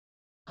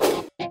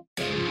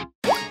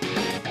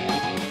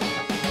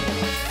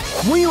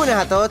Muy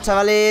buenas a todos,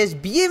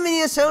 chavales,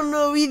 bienvenidos a un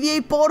nuevo vídeo.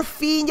 Y por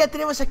fin ya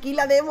tenemos aquí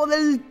la demo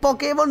del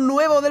Pokémon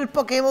nuevo, del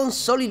Pokémon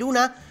Sol y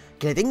Luna,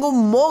 que le tengo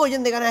un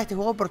mogollón de ganas a este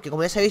juego, porque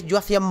como ya sabéis, yo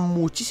hacía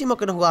muchísimo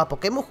que no jugaba a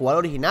Pokémon. Jugaba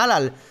al original,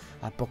 al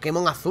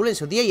Pokémon azul en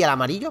su día y al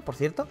amarillo, por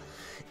cierto.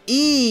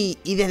 Y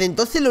desde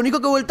entonces lo único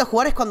que he vuelto a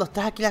jugar es cuando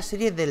estás aquí la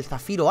serie del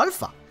Zafiro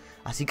Alpha.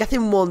 Así que hace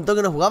un montón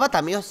que no jugaba.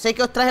 También sé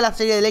que os traje la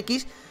serie del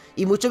X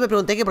y muchos me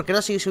pregunté que por qué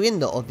no seguí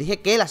subiendo. Os dije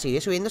que la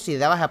seguiría subiendo si le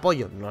dabas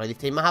apoyo. No le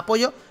disteis más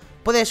apoyo,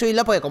 podéis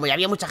subirla, porque como ya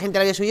había mucha gente que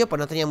la había subido, pues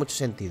no tenía mucho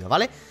sentido,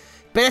 ¿vale?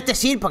 Pero este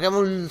sí,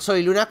 Pokémon Sol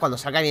y Luna, cuando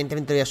salga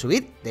evidentemente lo voy a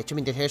subir. De hecho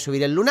mi intención es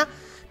subir el Luna.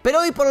 Pero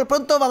hoy por lo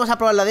pronto vamos a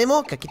probar la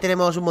demo, que aquí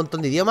tenemos un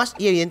montón de idiomas.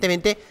 Y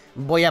evidentemente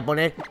voy a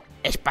poner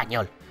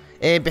español.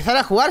 Empezar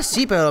a jugar,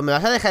 sí, pero ¿me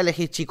vas a dejar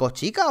elegir chico o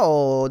chica?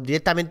 ¿O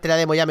directamente la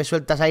demo ya me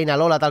sueltas ahí en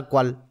Alola tal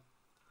cual?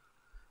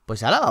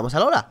 Pues ahora, vamos a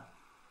Alola.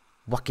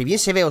 Buah, qué bien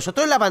se ve.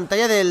 Vosotros en la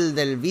pantalla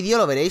del vídeo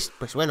lo veréis.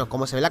 Pues bueno,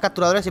 como se ve la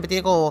capturadora, siempre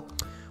tiene como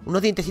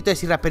unos dientecitos de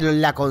sierra. Pero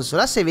en la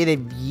consola se ve de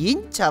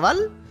bien,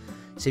 chaval.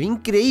 Se ve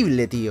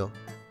increíble, tío.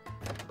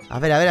 A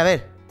ver, a ver, a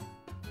ver.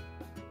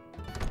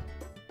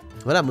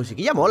 Bueno, la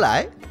musiquilla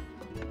mola, ¿eh?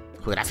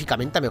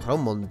 Gráficamente ha mejorado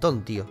un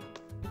montón, tío.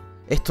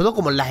 Es todo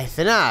como en las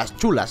escenas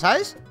chulas,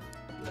 ¿sabes?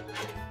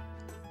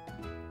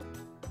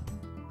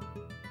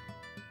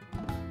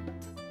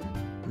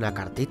 Una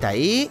cartita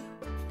ahí.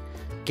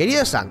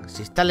 Querido San,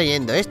 si estás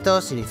leyendo esto,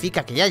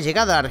 significa que ya has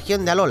llegado a la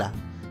región de Alola.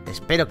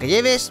 Espero que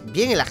lleves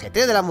bien el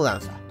ajetreo de la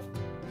mudanza.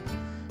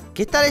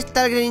 ¿Qué tal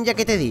está el greninja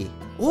que te di?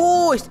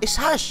 ¡Oh! Es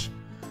Ash.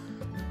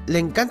 Le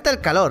encanta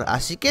el calor,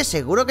 así que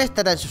seguro que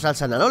estará en su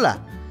salsa en Alola.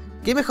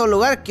 ¿Qué mejor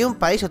lugar que un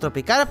paraíso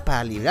tropical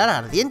para librar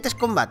ardientes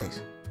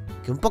combates?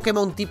 Que un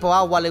Pokémon tipo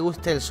agua le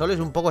guste el sol es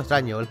un poco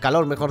extraño, el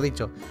calor mejor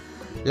dicho.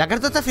 La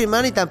carta está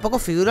firmada y tampoco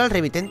figura el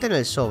remitente en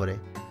el sobre.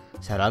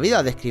 ¿Se habrá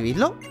olvidado de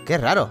escribirlo? ¡Qué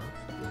raro!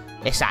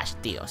 Es Ash,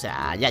 tío, o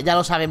sea, ya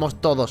lo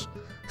sabemos todos,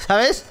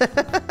 ¿sabes?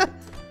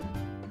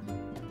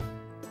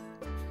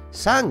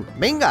 San,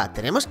 venga,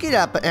 tenemos que ir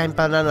a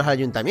empadronarnos al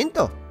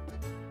ayuntamiento.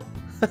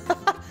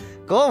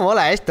 ¿Cómo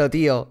mola esto,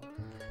 tío?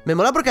 Me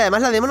mola porque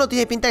además la demo no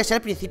tiene pinta de ser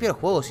al principio del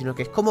juego, sino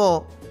que es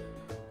como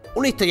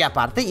una historia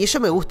aparte, y eso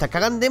me gusta, que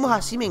hagan demos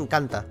así me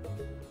encanta.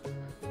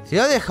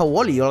 Ciudad de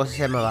Hawoli o algo así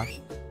se llamaba.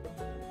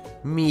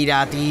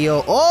 Mira,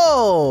 tío.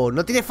 ¡Oh!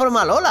 No tiene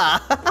forma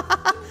Alola.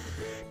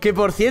 Que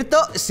por cierto,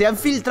 se han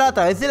filtrado a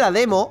través de la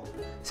demo.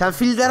 Se han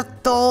filtrado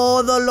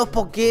todos los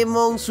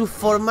Pokémon, sus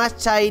formas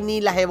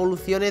shiny, las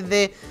evoluciones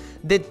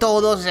de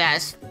todos. O sea,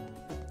 es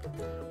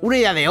una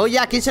idea de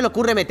olla. ¿A quién se le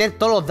ocurre meter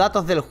todos los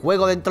datos del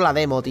juego dentro de la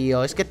demo,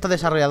 tío? Es que estos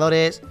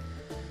desarrolladores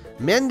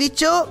me han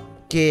dicho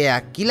que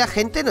aquí la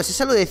gente no se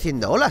saluda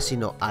diciendo hola,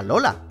 sino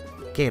Alola.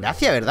 Qué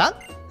gracia, ¿verdad?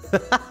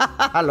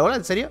 Alola,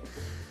 ¿en serio?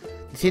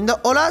 Diciendo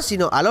hola,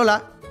 sino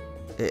Alola.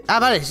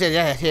 Vale, sí,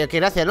 qué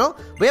gracia, ¿no?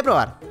 Voy a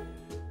probar.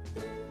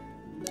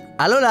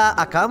 Alola,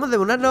 acabamos de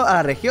unirnos a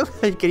la región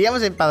y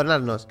queríamos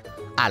empadronarnos.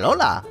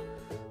 ¡Alola!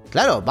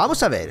 Claro,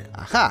 vamos a ver.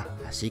 Ajá,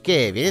 así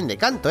que vienen de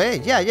canto, ¿eh?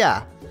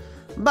 Ya.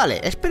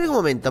 Vale, espere un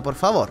momento, por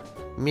favor,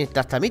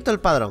 mientras tramito el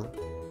padrón.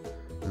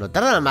 No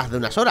tardan más de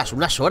unas horas.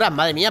 Unas horas,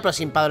 madre mía, pero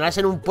sin empadronarse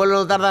en un pueblo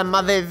no tardan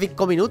más de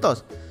 5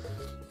 minutos.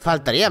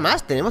 Faltaría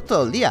más, tenemos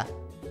todo el día.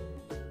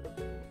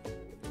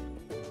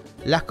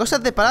 Las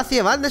cosas de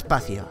palacio van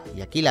despacio,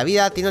 y aquí la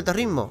vida tiene otro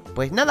ritmo.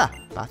 Pues nada,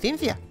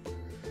 paciencia.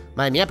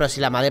 Madre mía, pero si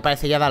la madre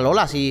parece ya de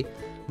Alola, si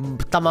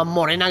está más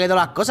morena que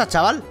todas las cosas,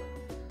 chaval.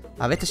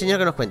 A ver este señor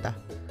que nos cuenta.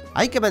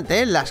 Hay que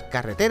mantener las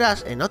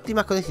carreteras en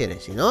óptimas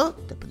condiciones, si no,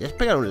 te podrías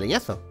pegar un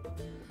leñazo.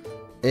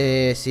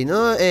 Si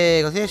no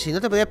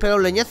te podrías pegar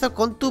un leñazo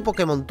con tu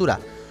Pokémontura.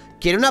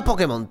 Quiero una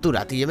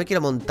Pokémontura, tío, yo me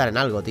quiero montar en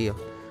algo, tío.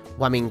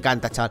 Guau, me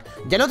encanta, chaval.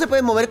 Ya no te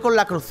puedes mover con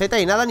la cruceta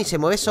ni nada, ni se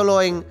mueve solo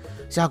en...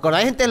 Si os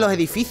acordáis, gente, en los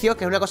edificios,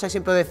 que es una cosa que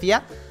siempre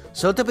decía,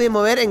 solo te podéis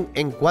mover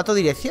en 4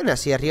 direcciones,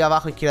 así arriba,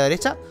 abajo, izquierda,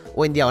 derecha,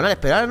 o en diagonales.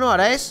 Pero ahora no,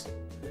 ahora es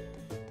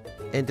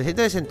en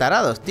 360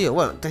 grados, tío.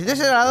 Bueno,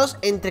 360 grados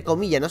entre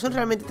comillas, no son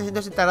realmente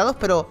 360 grados,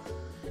 pero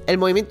el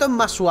movimiento es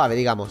más suave,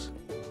 digamos.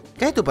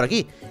 ¿Qué haces tú por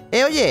aquí?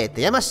 Oye,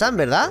 te llamas Sam,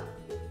 ¿verdad?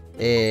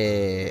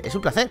 Es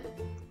un placer.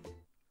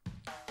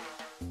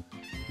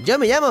 Yo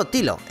me llamo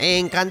Tilo,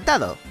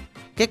 encantado.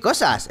 ¿Qué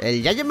cosas?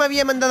 El Yayo me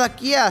había mandado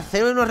aquí a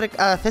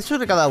hacer su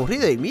recado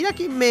aburrido, y mira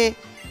quién me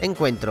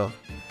encuentro.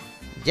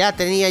 Ya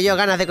tenía yo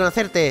ganas de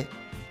conocerte.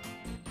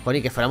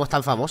 Joder, que fuéramos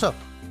tan famosos.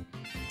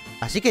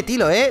 Así que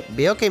Tilo,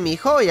 veo que mi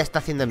hijo ya está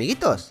haciendo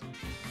amiguitos.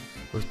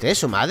 ¿Usted es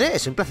su madre?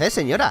 Es un placer,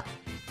 señora.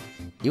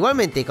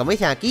 Igualmente, como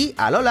dicen aquí,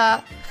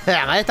 Alola.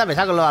 La madre está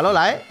pesada con los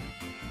Alola,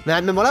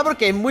 Me mola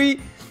porque es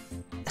muy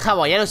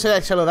hawaiano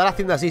saludar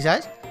haciendo así,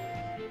 ¿sabes?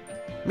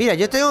 Mira,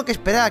 yo tengo que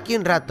esperar aquí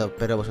un rato,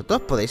 pero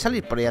vosotros podéis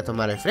salir por ahí a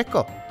tomar el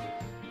fresco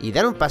y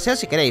dar un paseo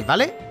si queréis,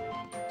 ¿vale?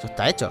 Eso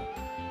está hecho.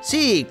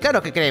 Sí,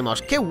 claro que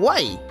queremos, ¡qué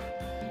guay!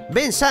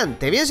 Ven, San,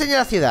 te voy a enseñar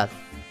la ciudad.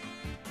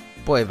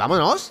 Pues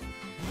vámonos.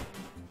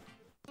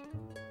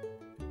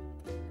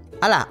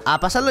 ¡Hala! A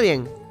pasarlo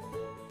bien.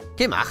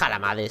 Qué maja la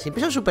madre,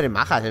 siempre son súper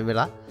majas, es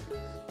verdad.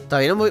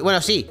 Todavía no muy...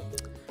 Bueno, sí.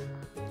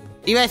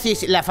 Iba a decir,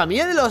 la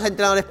familia de los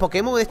entrenadores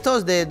Pokémon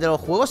estos de los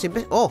juegos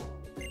siempre... ¡Oh!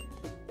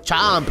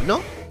 Champ,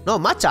 ¿no? No,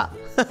 Matcha.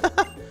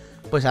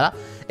 Pues ahora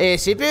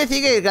siempre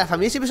decir que la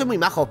familia siempre son muy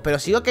majos, pero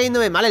sigo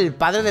cayéndome mal el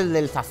padre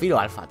del Zafiro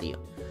Alfa, tío.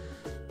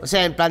 O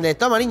sea, en plan de,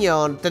 toma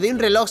niño, te doy un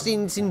reloj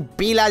sin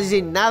pilas y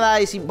sin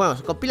nada y sin...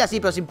 Bueno, con pilas sí,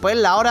 pero sin poner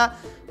la hora.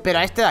 Pero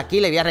a este de aquí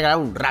le voy a regalar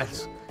un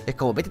Rals. Es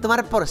como, vete a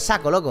tomar por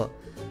saco, loco.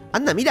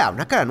 Anda, mira,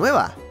 una cara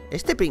nueva.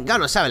 Este pringao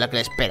no sabe lo que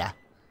le espera.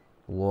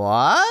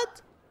 ¿What?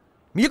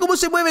 Mira cómo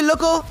se mueve el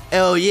loco.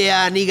 Oh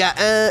yeah, nigga.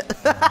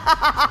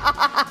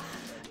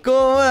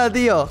 ¿Cómo mola,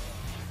 tío?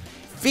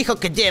 Fijo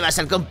que llevas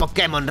algún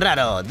Pokémon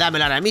raro.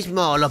 Dámelo ahora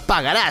mismo o lo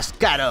pagarás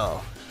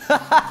caro.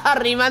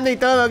 Rimando y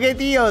todo, qué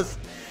tíos.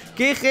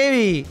 Qué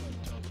heavy.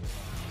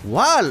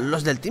 Wow,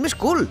 los del Team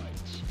Skull.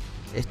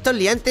 Estos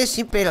liantes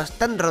siempre lo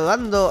están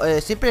robando.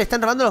 Siempre le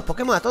están robando los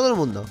Pokémon a todo el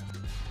mundo.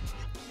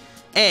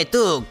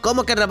 Tú,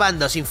 ¿cómo que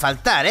robando? Sin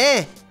faltar,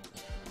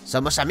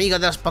 Somos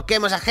amigos de los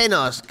Pokémon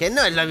ajenos, que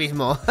no es lo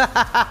mismo.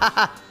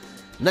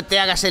 No te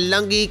hagas el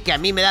longi, que a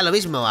mí me da lo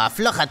mismo.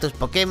 Afloja tus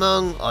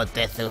Pokémon o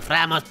te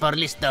zurramos por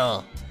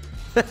listo.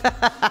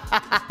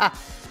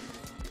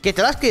 Que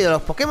te lo has querido,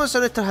 los Pokémon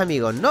son nuestros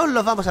amigos, no os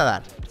los vamos a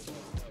dar.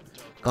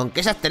 Con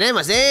que esas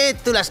tenemos,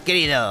 tú lo has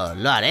querido.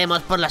 Lo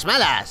haremos por las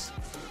malas.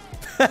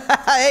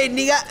 Hey,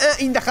 nigga,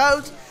 in the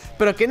house.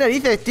 Pero qué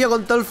narices, tío,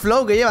 con todo el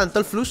flow que llevan, todo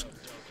el flux.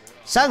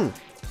 San,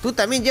 tú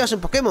también llevas un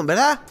Pokémon,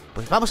 ¿verdad?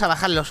 Pues vamos a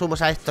bajar los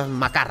humos a estos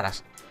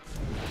macarras.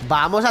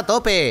 ¡Vamos a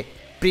tope!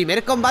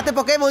 Primer combate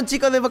Pokémon,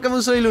 chicos, de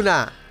Pokémon Sol y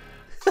Luna.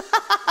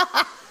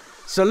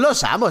 Son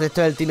los amos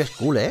estos del Team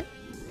Skull,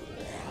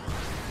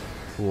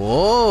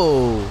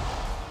 ¡Wow!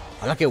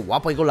 ¡Hala, qué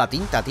guapo ahí con la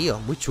tinta, tío!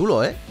 Muy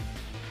chulo,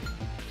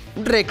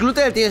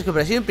 Reclute del Team Skull,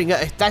 pero sí,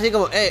 está así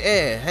como...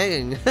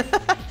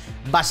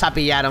 Vas a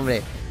pillar,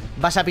 hombre.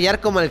 Vas a pillar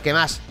como el que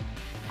más.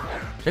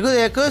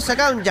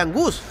 Saca un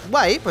Yangus.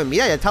 Guay, pues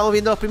mira, ya estamos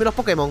viendo los primeros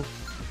Pokémon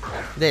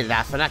de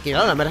la zona aquí,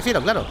 no, me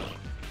refiero, claro.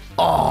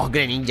 Oh,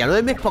 Greninja, uno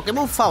de mis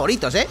Pokémon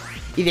favoritos,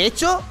 Y de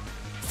hecho,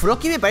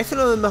 Froakie me parece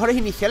uno de los mejores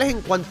iniciales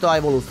en cuanto a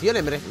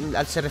evoluciones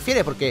se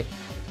refiere, porque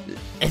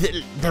es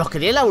de los que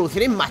tienen las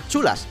evoluciones más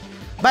chulas.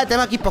 Vale,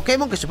 tenemos aquí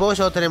Pokémon, que supongo que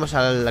solo tenemos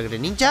al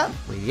Greninja.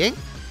 Muy bien.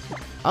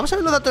 Vamos a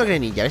ver los datos del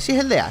Greninja, a ver si es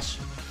el de Ash.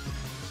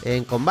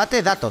 En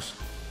combate, datos.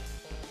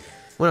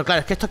 Bueno,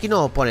 claro, es que esto aquí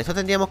no pone. Esto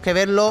tendríamos que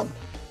verlo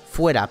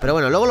fuera, pero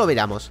bueno, luego lo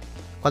veremos.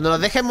 Cuando nos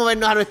dejen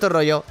movernos a nuestro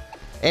rollo.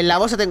 En la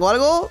bolsa tengo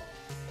algo.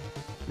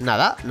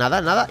 Nada,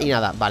 nada, nada y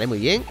nada. Vale, muy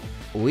bien.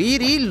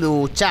 Huir y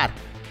luchar.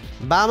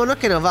 Vámonos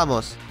que nos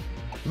vamos.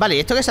 Vale, ¿y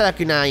esto qué sale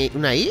aquí?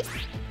 ¿Una I?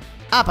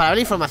 Ah, para ver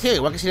información.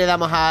 Igual que si le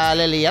damos a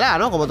L y a la,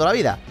 ¿no? Como toda la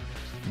vida.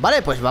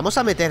 Vale, pues vamos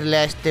a meterle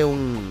a este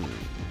un...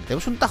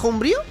 ¿Tenemos un tajo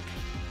umbrío?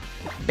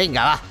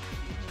 Venga, va.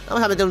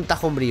 Vamos a meter un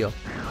tajo umbrío.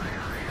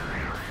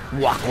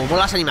 Guau, como molan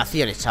las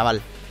animaciones,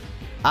 chaval.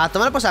 A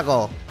tomar por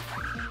saco.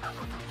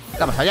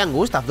 ¿Qué ha pasado,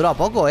 Yangus? Te has durado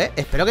poco,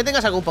 Espero que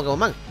tengas algún Pokémon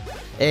Man.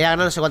 Ha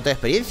ganado no sé cuánto de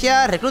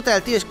experiencia. Recluta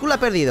del Team Skull ha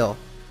perdido.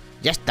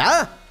 ¡Ya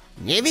está!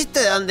 Ni he visto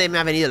de dónde me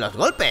han venido los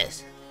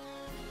golpes.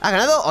 Ha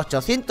ganado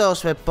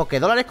 800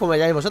 Pokédólares, como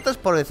llamáis vosotros,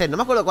 por vencer. No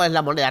me acuerdo cuál es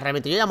la moneda.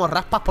 Realmente yo llamo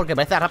raspas porque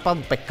parece la raspa de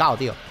un pescado,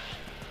 tío.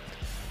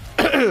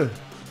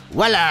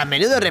 ¡Wala!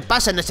 Menudo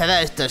repaso nos ha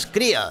dado estos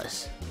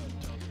críos.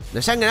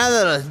 Nos han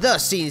ganado los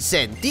dos sin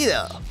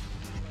sentido.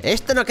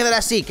 Esto no quedará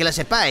así, que lo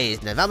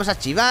sepáis. Nos vamos a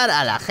chivar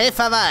a la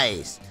jefa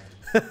Vice.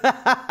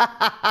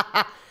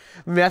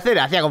 Me hace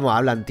gracia como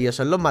hablan, tío.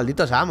 Son los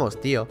malditos amos,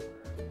 tío.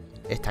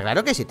 Está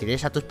claro que si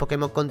tienes a tus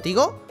Pokémon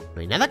contigo,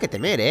 no hay nada que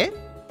temer,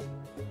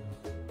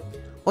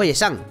 Oye,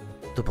 San,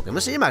 tu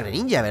Pokémon se llama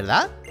Greninja,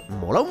 ¿verdad?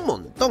 Mola un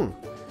montón.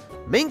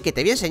 Ven, que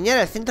te voy a enseñar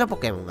el centro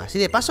Pokémon. Así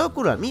de paso,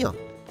 curo al mío.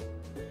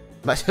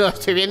 Lo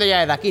estoy viendo ya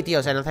desde aquí, tío.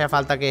 O sea, no hace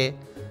falta que...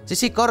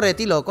 Sí, corre,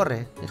 Tilo,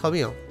 corre, hijo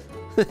mío.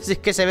 Si es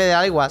que se ve de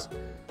aguas.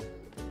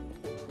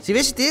 Si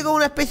ves, tiene como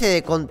una especie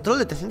de control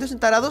de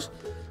 360 grados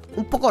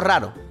un poco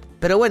raro.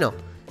 Pero bueno,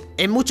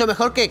 es mucho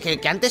mejor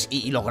que antes.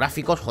 Y los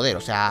gráficos, joder,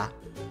 o sea,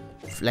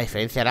 la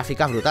diferencia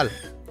gráfica es brutal.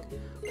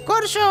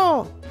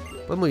 ¡Corso!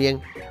 Pues muy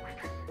bien.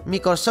 Mi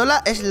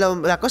consola es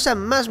la cosa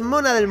más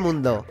mona del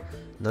mundo.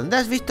 ¿Dónde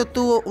has visto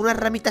tú unas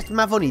ramitas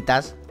más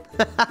bonitas?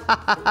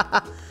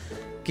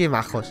 ¡Qué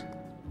majos!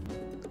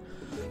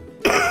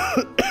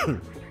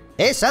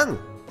 San,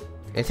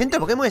 el centro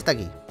Pokémon está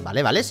aquí.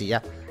 Vale, vale, sí,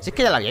 ya. Si es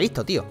que ya lo había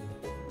visto, tío.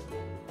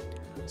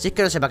 Si es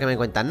que no sé para qué me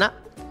cuentan nada.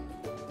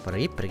 Por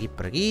aquí, por aquí,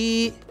 por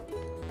aquí.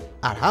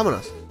 Ahora,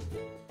 vámonos.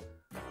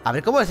 A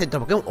ver cómo es el centro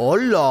Pokémon.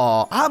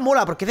 ¡Hola! Ah,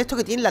 mola, porque es de esto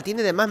que tiene la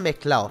tienda de más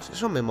mezclados.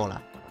 Eso me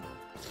mola.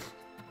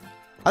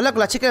 Habla con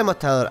la chica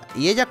demostradora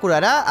y ella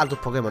curará a tus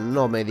Pokémon.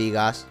 No me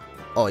digas.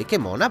 ¡Ay, qué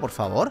mona, por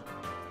favor!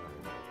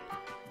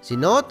 Si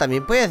no,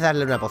 también puedes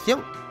darle una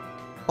poción.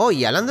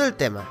 Oye, hablando del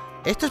tema,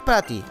 esto es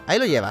para ti, ahí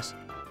lo llevas.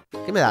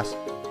 ¿Qué me das?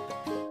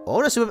 Oh,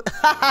 una super...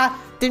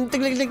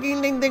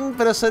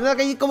 Pero suena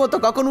que hay como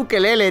tocado con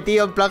ukelele,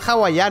 tío, en plan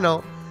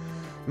hawaiano.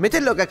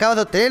 Metes lo que acabas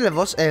de obtener en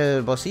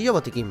el bolsillo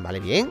botiquín, vale,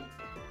 bien.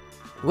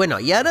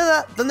 Bueno, ¿y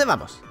ahora dónde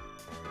vamos?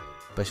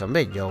 Pues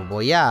hombre, yo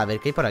voy a ver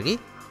qué hay por aquí.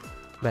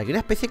 Vale, aquí una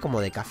especie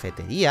como de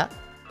cafetería.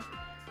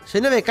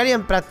 Soy una becaria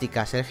en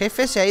prácticas. El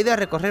jefe se ha ido a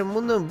recorrer el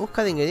mundo en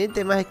busca de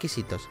ingredientes más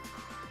exquisitos.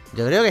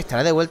 Yo creo que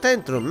estará de vuelta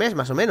dentro de un mes,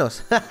 más o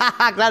menos.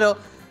 Claro,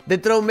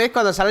 dentro de un mes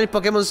cuando sale el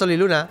Pokémon Sol y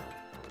Luna.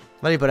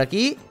 Vale, y por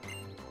aquí...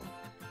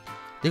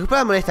 Disculpa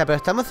la molestia, pero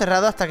estamos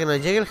cerrados hasta que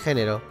nos llegue el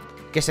género.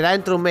 Que será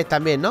dentro de un mes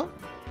también, ¿no?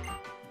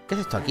 ¿Qué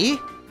es esto aquí?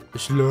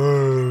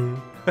 Slime.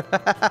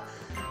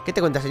 ¿Qué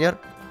te cuenta, señor?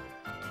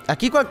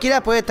 Aquí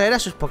cualquiera puede traer a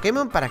sus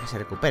Pokémon para que se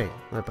recuperen.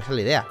 Bueno, pues esa es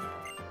la idea.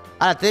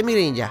 Ahora, te mi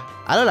ninja.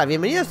 Alola,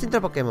 bienvenido al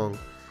centro Pokémon.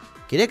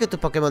 ¿Quieres que tu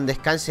Pokémon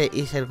descanse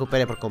y se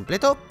recupere por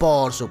completo?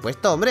 Por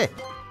supuesto, hombre.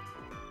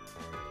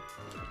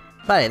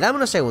 Vale, dame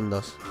unos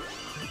segundos.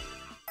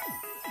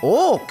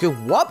 ¡Oh, qué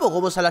guapo!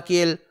 ¿Cómo sale aquí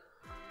el...?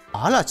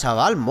 ¡Hala,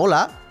 chaval!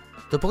 ¡Mola!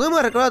 Tu Pokémon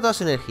ha recobrado toda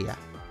su energía.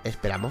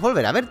 Esperamos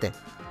volver a verte.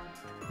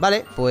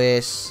 Vale,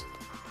 pues...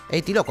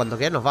 Ey, tiro, cuando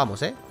quieras nos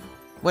vamos, ¿eh?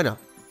 Bueno,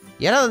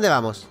 ¿y ahora dónde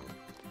vamos?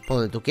 Por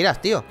donde tú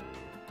quieras, tío.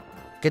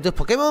 Que tus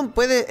Pokémon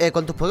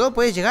con tus Pokémon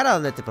puedes llegar a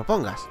donde te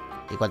propongas.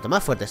 Y cuanto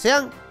más fuertes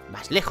sean,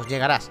 más lejos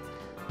llegarás.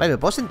 Vale, ¿me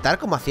puedo sentar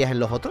como hacías en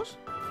los otros?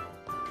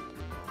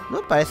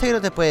 No, parece que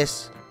no te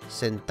puedes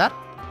sentar.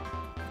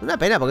 Una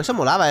pena, porque eso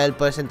molaba, el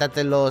poder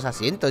sentarte en los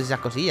asientos y esas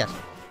cosillas.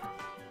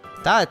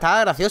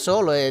 Está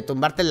gracioso lo de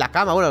tumbarte en la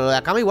cama. Bueno, lo de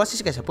la cama igual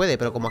sí que se puede,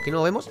 pero como aquí no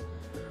lo vemos.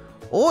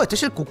 Oh, esto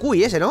es el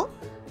Cucuy ese, ¿no?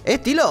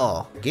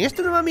 Tilo, ¿quién es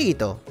tu nuevo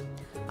amiguito?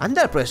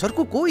 Anda, el profesor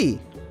Cucuy.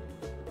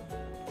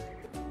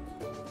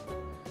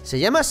 Se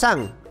llama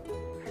San.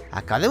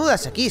 Acaba de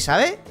mudarse aquí,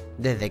 ¿sabe?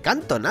 Desde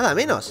Canto, nada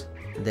menos.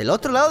 Del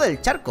otro lado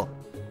del charco.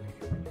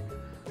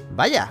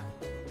 Vaya,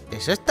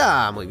 eso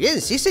está muy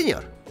bien, sí,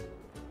 señor.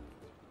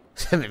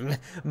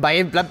 Vaya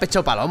en plan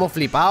pecho palomo,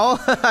 flipado.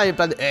 En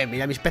plan,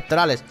 mira mis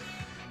pectorales.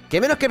 ¿Qué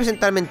menos que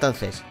presentarme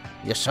entonces?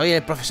 Yo soy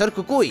el profesor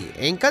Cucuy.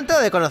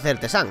 Encantado de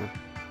conocerte, San.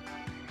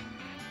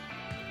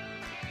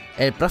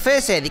 El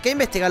profe se dedica a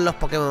investigar los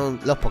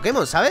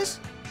Pokémon, ¿sabes?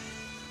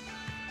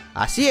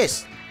 Así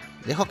es.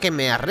 Dejo que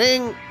me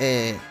arreen...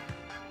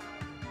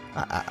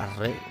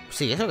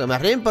 Sí, eso, que me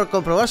arreen por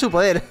comprobar su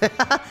poder.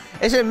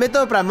 Es el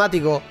método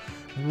pragmático.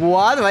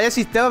 What, vaya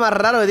sistema más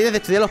raro que tienes de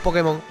estudiar los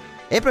Pokémon.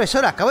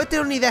 Profesor, acabo de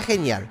tener una idea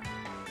genial.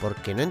 ¿Por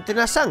qué no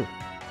entrena a San?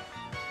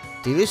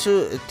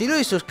 Tiro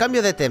y sus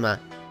cambios de tema.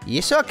 ¿Y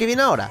eso a qué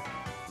viene ahora?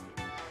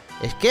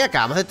 Es que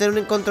acabamos de tener un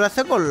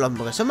encontronazo con los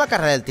que son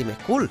macarras del Team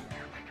School.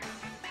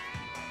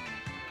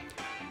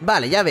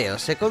 Vale, ya veo.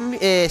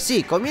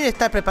 Sí, conviene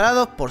estar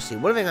preparados por si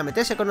vuelven a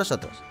meterse con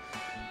nosotros.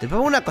 Te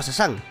propongo una cosa,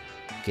 San.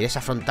 ¿Quieres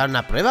afrontar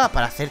una prueba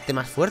para hacerte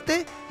más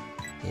fuerte?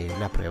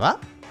 ¿Una prueba?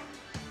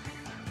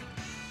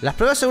 Las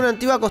pruebas son una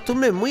antigua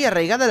costumbre muy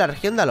arraigada en la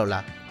región de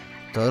Alola.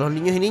 Todos los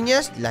niños y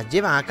niñas las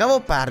llevan a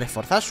cabo para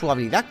reforzar su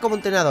habilidad como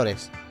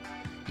entrenadores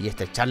y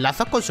estrechar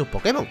lazos con sus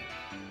Pokémon.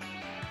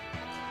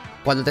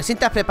 Cuando te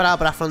sientas preparado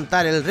para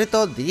afrontar el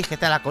reto,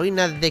 dirígete a la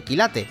colina de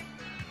Quilate.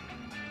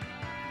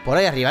 Por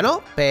ahí arriba,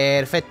 ¿no?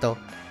 Perfecto.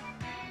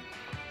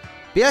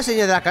 Pide al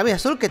señor de la camisa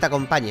azul que te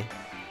acompañe.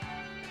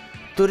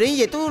 Tu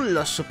ninja y tú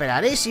los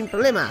superaréis sin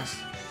problemas.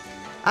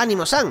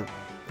 ¡Ánimo, San!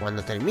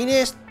 Cuando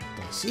termines,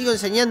 te sigo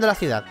enseñando la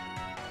ciudad.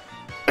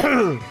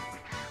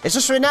 Eso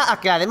suena a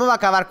que la demo va a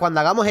acabar cuando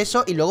hagamos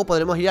eso y luego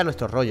podremos ir a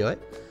nuestro rollo, ¿eh?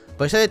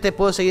 Por eso te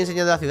puedo seguir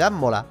enseñando la ciudad,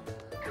 mola.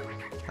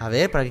 A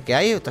ver, por aquí que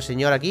hay, otro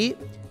señor aquí.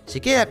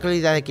 Si quieres la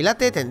calidad de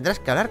Quilate, tendrás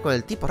que hablar con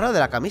el tipo raro de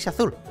la camisa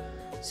azul.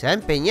 Se ha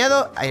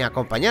empeñado en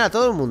acompañar a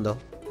todo el mundo.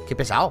 ¡Qué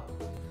pesado!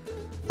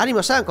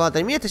 Ánimo, San, cuando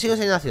termines te sigo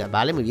enseñando la ciudad.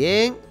 Vale, muy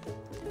bien.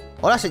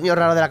 Hola, señor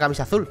raro de la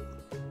camisa azul.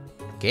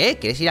 ¿Qué?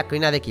 ¿Quieres ir a la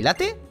colina de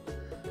Quilate?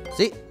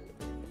 Sí.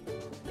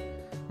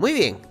 Muy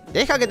bien,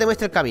 deja que te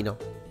muestre el camino.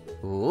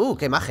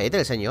 Qué majete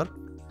el señor.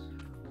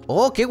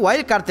 Oh, qué guay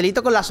el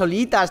cartelito con las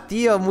olitas,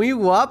 tío. Muy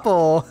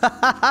guapo.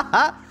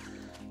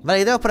 Vale,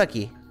 ¿qué tenemos por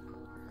aquí?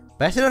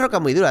 Parece una roca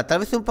muy dura. Tal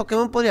vez un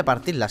Pokémon podría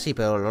partirla, sí,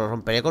 pero lo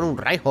romperé con un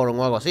Rhyhorn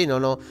o algo así.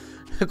 No.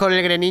 Con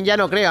el Greninja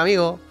no creo,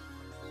 amigo.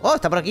 Oh,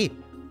 está por aquí.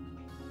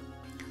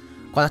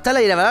 Cuando está en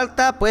la hierba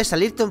alta, puedes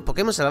salirte un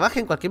Pokémon salvaje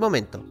en cualquier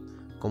momento.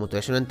 Como tú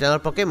eres un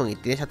entrenador Pokémon y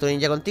tienes a tu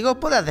ninja contigo,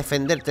 podrás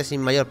defenderte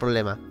sin mayor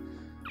problema.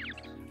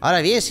 Ahora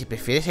bien, si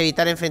prefieres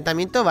evitar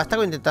enfrentamientos, basta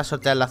con intentar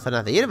sortear las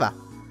zonas de hierba.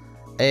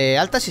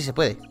 Alta si se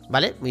puede,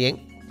 ¿vale? Muy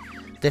bien.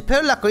 Te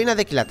espero en las colinas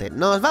de Quilate.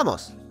 ¿Nos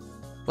vamos?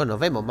 Pues nos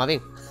vemos, más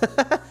bien.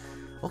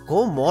 Oh,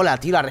 cómo mola,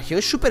 tío. La región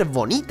es súper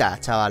bonita,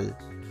 chaval.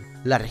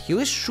 La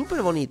región es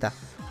súper bonita.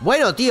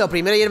 Bueno, tío,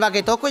 primera hierba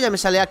que toco ya me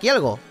sale aquí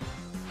algo.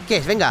 ¿Qué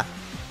es? Venga.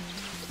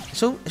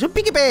 Es un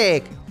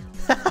Pikipek.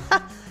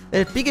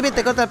 El Pikipek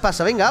te corta el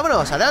paso. Venga,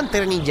 vámonos,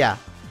 adelante, ninja.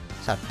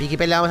 O sea, al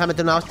Pikipek le vamos a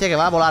meter una hostia que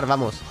va a volar,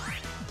 vamos.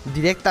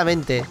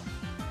 Directamente.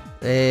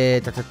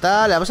 Le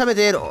vamos a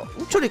meter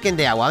un shuriken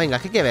de agua. Venga,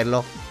 que hay que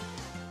verlo.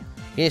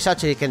 Tienes a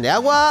shuriken de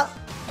agua.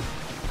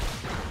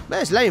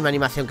 Es la misma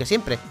animación que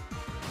siempre.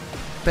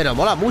 Pero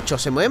mola mucho,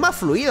 se mueve más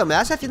fluido. Me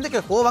da la sensación de que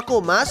el juego va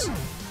como más...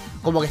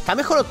 Como que está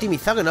mejor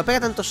optimizado, que no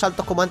pega tantos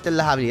saltos como antes en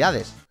las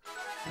habilidades.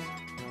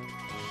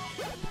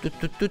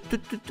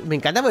 Me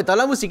encanta porque toda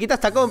la musiquita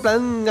está como en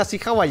plan así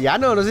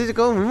hawaiano. No sé si es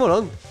como muy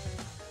molón.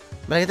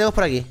 Vale, ¿qué tenemos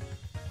por aquí?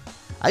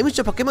 Hay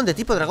muchos Pokémon de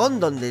tipo dragón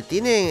donde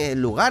tiene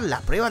lugar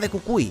la prueba de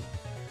Kukui,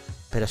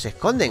 pero se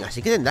esconden,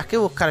 así que tendrás que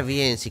buscar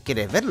bien si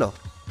quieres verlo.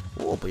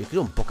 Pues yo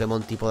quiero un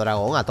Pokémon tipo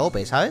dragón a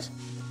tope, ¿sabes?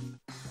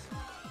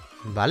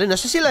 Vale, no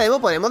sé si en la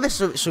demo podemos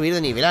subir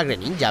de nivel al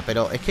Greninja,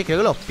 pero es que creo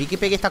que los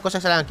Pikipek y estas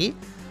cosas salen aquí.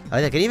 A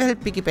ver, ¿de qué nivel es el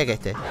Pikipek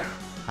este?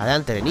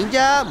 Adelante,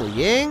 Greninja, muy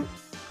bien.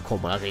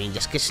 Como la Greninja,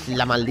 es que es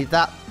la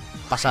maldita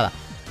pasada.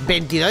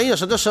 22 y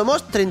nosotros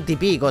somos 30 y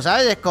pico,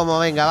 ¿sabes? Es como,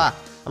 venga, va.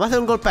 Vamos a hacer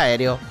un golpe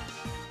aéreo.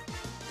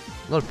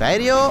 Golpe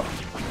aéreo.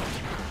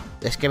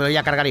 Es que me voy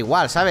a cargar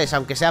igual, ¿sabes?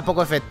 Aunque sea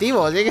poco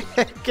efectivo. Así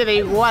que da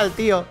igual,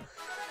 tío.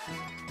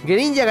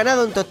 Greninja ha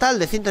ganado un total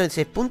de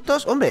 196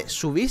 puntos. Hombre,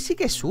 subir sí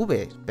que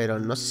sube, pero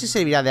no sé si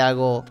servirá de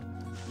algo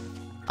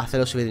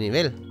hacerlo subir de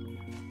nivel.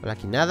 Por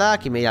aquí nada,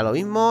 aquí me irá lo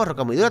mismo.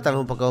 Roca muy dura, tal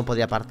vez un Pokémon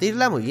podría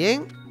partirla. Muy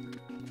bien.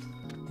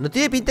 No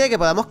tiene pinta de que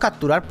podamos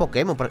capturar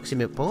Pokémon. Si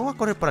me pongo a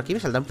correr por aquí, ¿me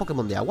saldrá un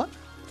Pokémon de agua?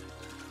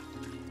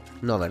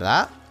 No,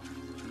 ¿verdad?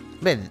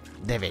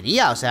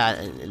 Debería, o sea,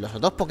 los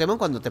otros Pokémon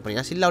cuando te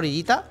ponías en la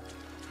orillita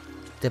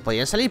te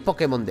podían salir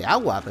Pokémon de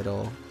agua,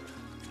 pero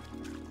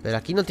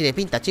aquí no tiene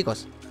pinta,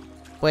 chicos.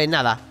 Pues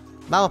nada,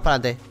 vamos para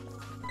adelante.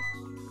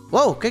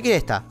 ¡Wow! ¿Qué quiere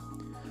esta?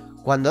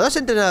 Cuando dos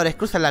entrenadores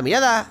cruzan la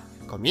mirada,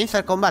 comienza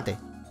el combate.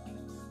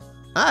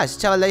 Ah, ese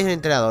chaval de ahí es un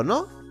entrenador,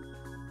 ¿no?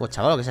 O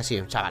chaval, lo que sea así,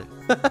 un chaval.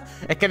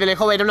 Es que de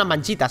lejos ver unas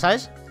manchitas,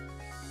 ¿sabes?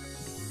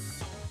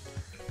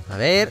 A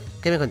ver,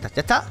 ¿qué me cuentas?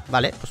 ¿Ya está?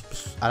 Vale, pues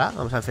ahora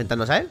vamos a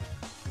enfrentarnos a él.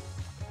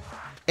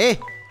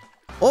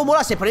 ¡Oh,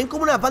 mola! Se ponen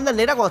como una banda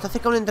negra cuando está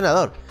cerca de un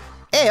entrenador.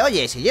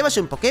 Oye, si llevas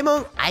un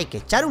Pokémon, hay que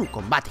echar un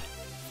combate.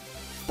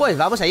 Pues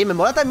vamos ahí, me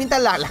mola también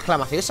la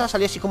exclamación esa,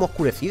 salió así como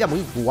oscurecida,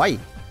 muy guay.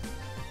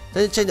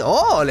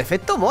 ¡Oh! El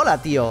efecto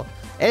mola, tío.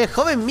 El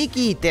joven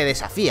Mickey te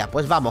desafía.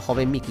 Pues vamos,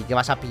 joven Mickey, que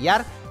vas a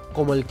pillar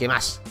como el que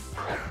más.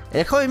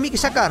 El joven Mickey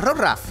saca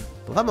Rockruff.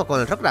 Pues vamos con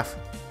el Rockruff.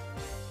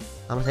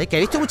 Vamos ahí, que he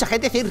visto mucha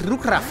gente decir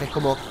Rockruff. Es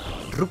como,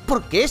 ¿Rock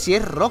por qué? Si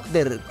es rock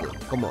de...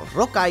 como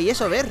roca y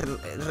eso, ¿ves?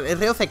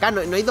 R-O-C-K,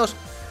 no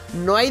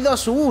hay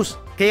dos U's,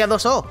 que haya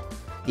dos O.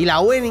 Y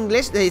la U en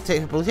inglés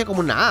se pronuncia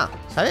como una A,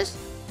 ¿sabes?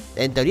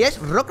 En teoría es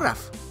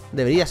Rockruff,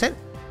 debería ser.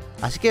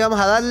 Así que vamos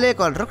a darle,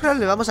 con el Rockruff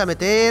le vamos a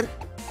meter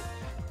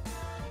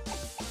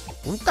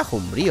un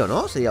tajumbrío,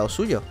 ¿no? Sería lo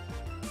suyo.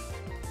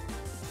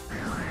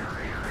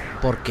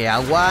 Porque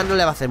agua no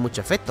le va a hacer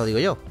mucho efecto, digo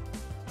yo.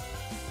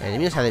 El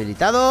enemigo se ha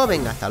debilitado,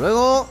 venga, hasta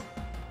luego.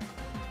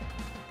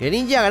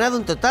 Greninja ha ganado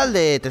un total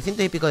de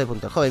 300 y pico de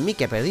puntos. Joven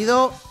Mickey, he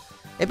perdido,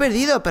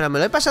 pero me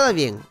lo he pasado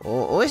bien.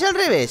 O es al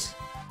revés.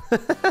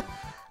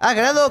 Ha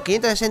ganado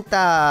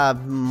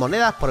 560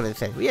 monedas por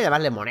vencer. Voy a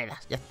llamarle monedas,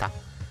 ya está.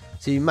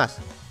 Sin más.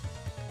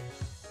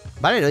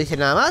 Vale, no dice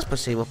nada más, pues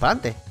seguimos para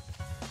adelante.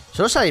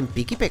 Solo salen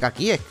Pikipek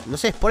aquí. No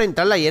sé, es por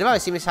entrar la hierba, a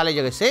ver si me sale,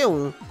 yo que sé,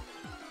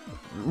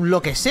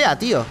 lo que sea,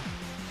 tío.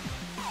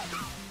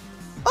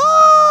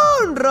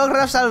 ¡Oh! ¡Un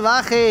Rockruff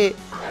salvaje!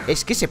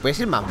 Es que se puede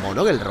ser más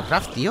mono que el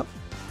Rockruff, tío.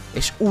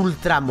 Es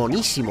ultra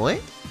monísimo,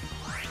 ¿eh?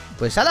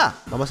 Pues ala,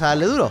 vamos a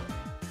darle duro.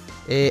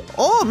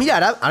 Oh, mira,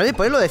 ahora me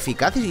pone lo de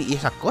eficaz y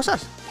esas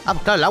cosas. Ah,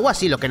 pues claro, el agua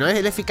sí, lo que no es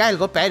el eficaz es el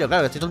golpe aéreo.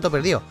 Claro, estoy tonto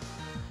perdido.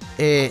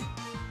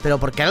 Pero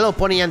 ¿por qué ahora lo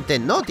pone y antes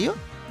no, tío?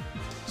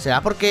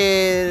 ¿Será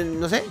porque,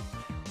 no sé,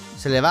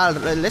 se le va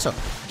el de eso?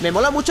 Me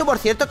mola mucho, por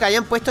cierto, que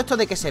hayan puesto esto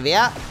de que se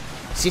vea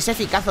si es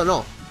eficaz o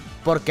no.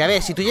 Porque, a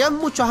ver, si tú llevas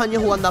muchos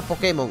años jugando a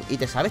Pokémon y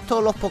te sabes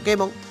todos los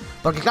Pokémon...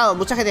 Porque, claro,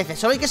 mucha gente dice,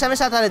 solo hay que saber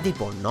esa tabla de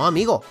tipo. No,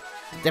 amigo,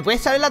 te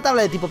puedes saber la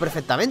tabla de tipo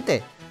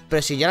perfectamente.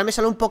 Pero si yo ahora me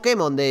sale un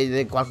Pokémon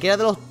de cualquiera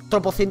de los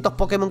tropocientos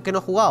Pokémon que no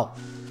he jugado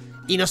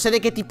y no sé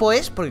de qué tipo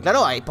es, porque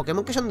claro, hay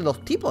Pokémon que son de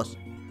dos tipos.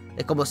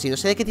 Es como si no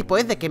sé de qué tipo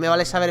es, ¿de qué me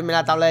vale saberme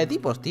la tabla de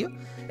tipos, tío?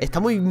 Está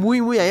muy, muy,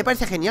 muy... A mí me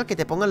parece genial que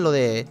te pongan lo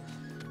de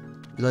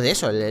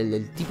eso,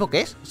 el tipo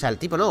que es. O sea, el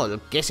tipo no,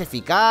 el que es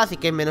eficaz y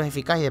que es menos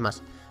eficaz y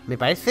demás. Me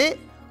parece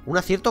un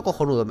acierto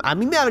cojonudo. A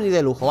mí me ha venido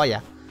de lujo,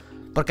 vaya.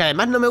 Porque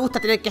además no me gusta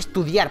tener que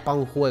estudiar para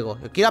un juego.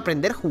 Yo quiero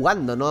aprender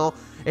jugando, no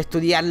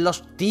estudiar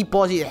los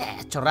tipos y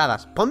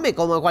chorradas. Ponme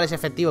cuál es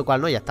efectivo y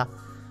cuál no, ya está.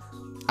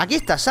 Aquí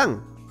está,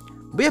 Sam.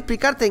 Voy a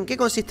explicarte en qué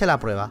consiste la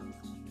prueba.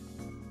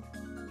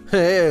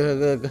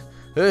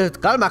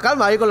 Calma,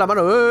 calma, ahí con la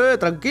mano.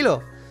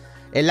 Tranquilo.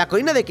 En la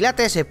colina de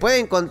Quilate se puede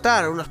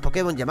encontrar unos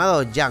Pokémon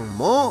llamados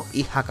Yanmo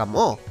y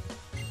Hakamo.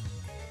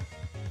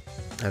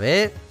 A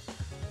ver.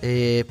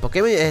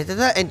 Pokémon.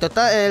 En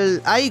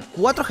total hay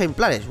 4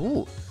 ejemplares.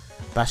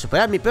 Para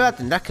superar mi prueba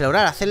tendrás que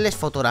lograr hacerles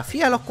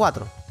fotografía a los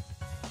 4.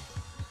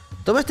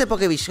 Toma este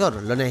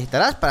Pokévisor, lo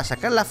necesitarás para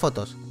sacar las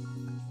fotos.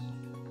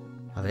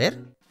 A ver.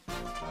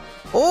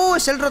 ¡Oh!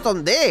 Es el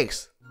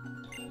Rotondex.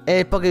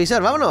 El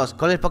Pokévisor, vámonos.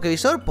 Con el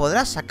Pokévisor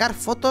podrás sacar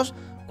fotos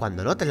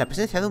cuando notes la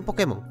presencia de un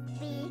Pokémon.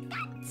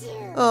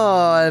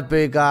 ¡Oh, el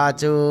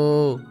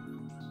Pikachu!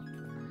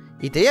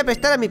 Y te voy a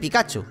prestar a mi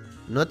Pikachu.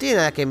 No tiene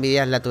nada que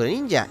envidiarle a tu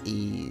ninja.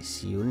 Y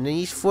si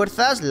unís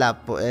fuerzas,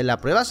 la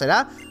prueba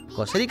será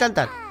coser y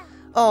cantar.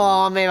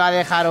 ¡Oh, me va a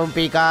dejar un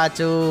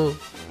Pikachu!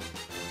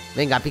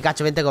 Venga,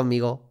 Pikachu, vente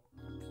conmigo.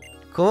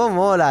 ¡Cómo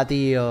mola,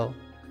 tío!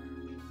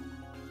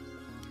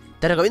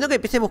 Te recomiendo que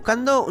empieces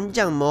buscando un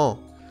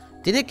Yanmo.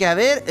 Tiene que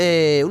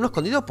haber uno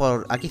escondido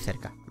por aquí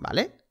cerca,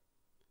 ¿vale?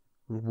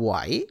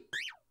 Guay.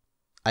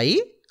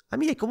 ¿Ahí? Ah,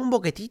 mira, hay como un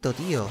boquetito,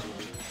 tío.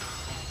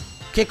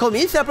 ¡Que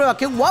comience la prueba!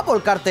 ¡Qué guapo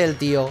el cartel,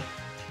 tío!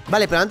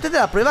 Vale, pero antes de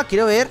la prueba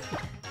quiero ver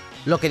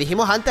lo que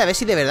dijimos antes, a ver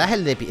si de verdad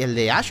es el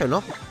de Ash o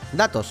no.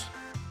 Datos.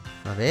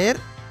 A ver.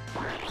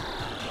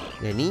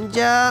 De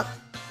ninja.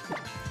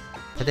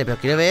 Espérate, pero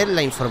quiero ver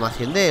la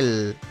información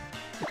del...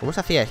 ¿Cómo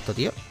se hacía esto,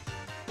 tío?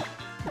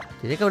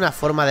 Tiene que haber una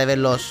forma de ver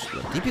los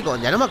típicos.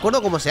 Ya no me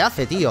acuerdo cómo se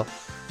hace, tío.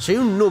 Soy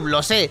un noob,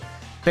 lo sé.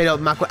 Pero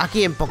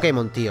aquí en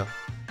Pokémon, tío.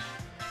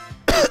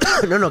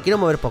 No quiero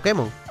mover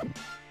Pokémon.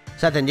 O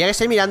sea, tendría que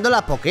ser mirando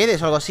la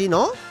Pokédex o algo así,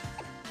 ¿no?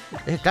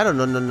 Claro,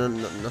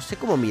 no sé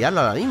cómo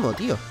mirarlo ahora mismo,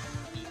 tío.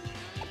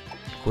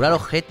 Curar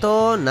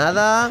objeto,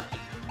 nada.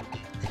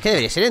 Es que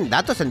debería ser en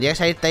datos. Tendría que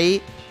salirte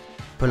ahí,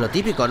 pues lo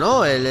típico,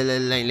 ¿no?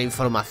 La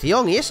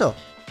información y eso.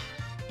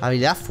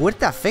 Habilidad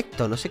fuerte,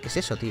 afecto. No sé qué es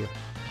eso, tío.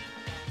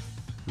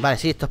 Vale,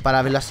 sí, esto es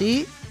para verlo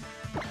así.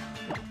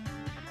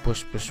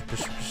 Pues.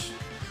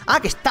 Ah,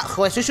 que está,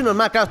 joder, soy un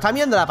normal. Claro, está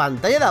mirando la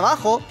pantalla de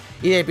abajo.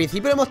 Y desde el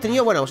principio lo hemos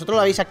tenido, bueno, vosotros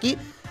lo veis aquí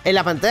en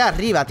la pantalla de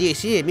arriba, tío. Y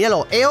sí,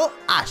 míralo, EO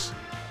Ash,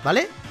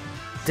 ¿vale?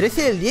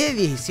 13 del 10 del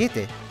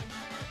 17.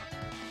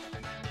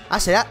 Ah,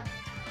 será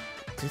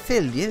 13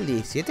 del 10 del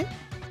 17.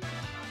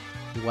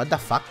 What the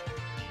fuck.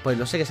 Pues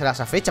no sé qué será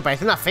esa fecha,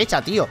 parece una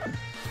fecha, tío.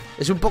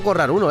 Es un poco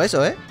raro uno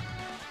eso, ¿eh?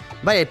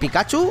 Vale, el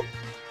Pikachu.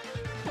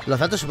 Los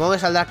datos supongo que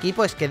saldrá aquí,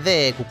 pues que es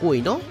de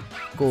Kukui, ¿no?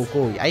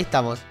 Kukui, ahí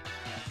estamos.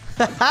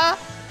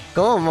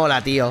 Cómo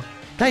mola, tío.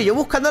 Claro, yo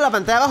buscando la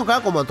pantalla de abajo,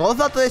 claro, como todos los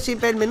datos de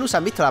siempre el menú se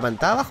han visto la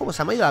pantalla de abajo, pues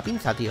se me ha ido la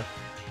pinza, tío.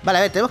 Vale,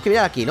 a ver, tenemos que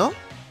mirar aquí, ¿no?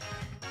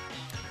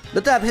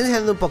 Nota la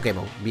presencia de un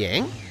Pokémon.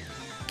 Bien.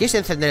 ¿Quieres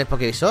encender el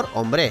Pokévisor?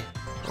 Hombre,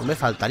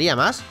 faltaría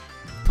más.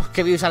 Pues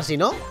qué voy a usar si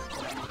no.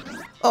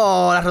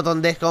 Oh, la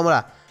rotondez, cómo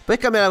mola. Puedes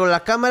cambiar algo en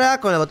la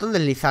cámara con el botón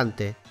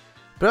deslizante.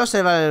 Prueba a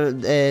observar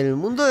el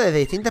mundo desde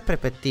distintas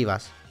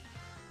perspectivas.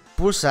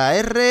 Pulsa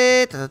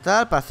R,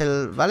 para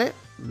hacer, ¿vale?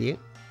 Bien.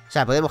 O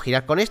sea, podemos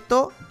girar con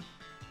esto.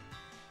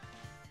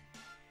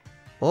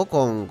 O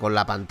con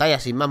la pantalla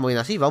sin más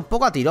moviendo así. Va un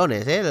poco a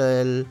tirones,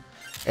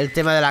 el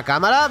tema de la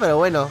cámara, pero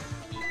bueno.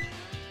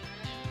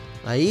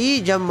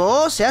 Ahí,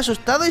 Jammo se ha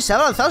asustado y se ha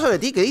avanzado sobre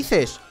ti. ¿Qué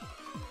dices?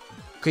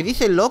 ¿Qué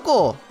dices,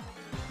 loco?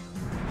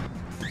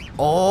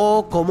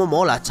 Oh, cómo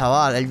mola,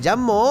 chaval. El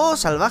Jammo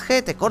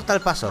salvaje te corta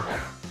el paso.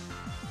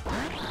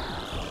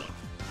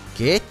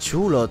 Qué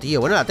chulo, tío.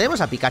 Bueno, la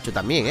tenemos a Pikachu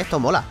también, esto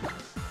mola.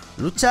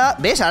 Lucha,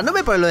 ¿ves? Ahora no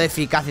me pone lo de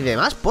eficaz y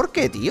demás. ¿Por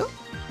qué, tío?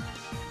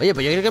 Oye,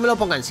 pues yo creo que me lo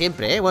pongan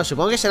siempre, ¿eh? Bueno,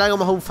 supongo que será algo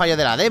más un fallo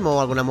de la demo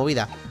o alguna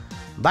movida.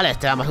 Vale,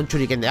 este era más un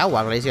churiken de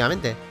agua,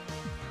 clarísimamente.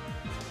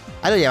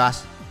 Ahí lo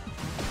llevas.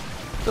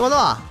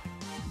 Toma.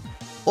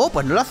 Oh,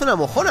 pues no lo hace una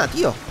mojona,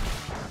 tío.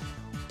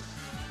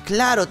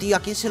 Claro, tío, ¿a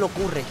quién se le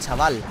ocurre,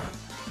 chaval?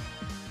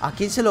 ¿A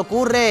quién se le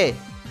ocurre?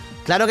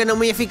 Claro que no es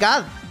muy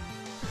eficaz.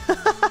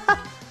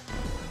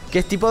 Que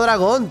es tipo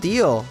dragón,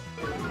 tío.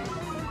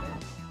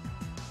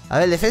 A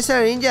ver, defensa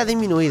de la ninja ha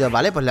disminuido,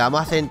 ¿vale? Pues le vamos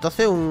a hacer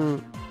entonces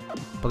un...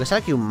 ¿Por qué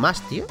sale aquí un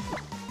más, tío?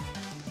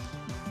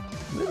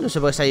 No sé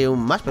por qué sale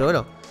un más, pero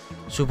bueno.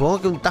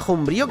 Supongo que un tajo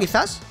umbrío,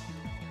 quizás.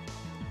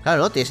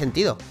 Claro, no, tiene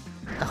sentido.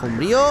 Tajo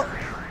umbrío.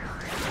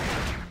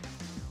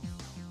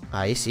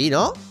 Ahí sí,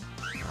 ¿no?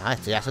 Ah,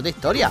 esto ya es otra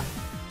historia.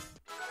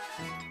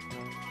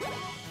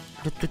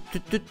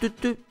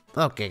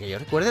 Ok, que yo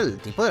recuerde, el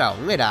tipo de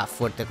dragón era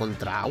fuerte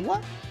contra agua.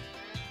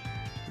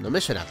 No me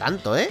suena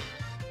tanto, ¿eh?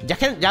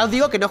 Ya os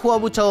digo que no he jugado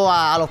mucho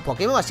a los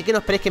Pokémon, así que no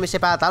esperéis que me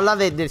sepa la tabla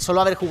de solo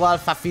haber jugado al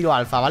Zafiro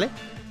Alfa, ¿vale?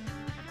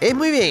 Es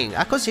muy bien,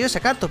 has conseguido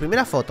sacar tu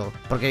primera foto.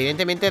 Porque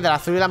evidentemente del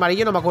azul y el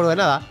amarillo no me acuerdo de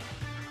nada.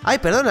 Ay,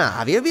 perdona,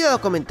 había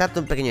olvidado comentarte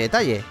un pequeño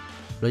detalle.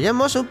 Los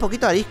llamos un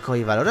poquito ariscos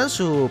y valoran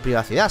su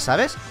privacidad,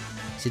 ¿sabes?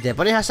 Si te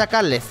pones a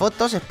sacarles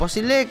fotos es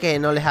posible que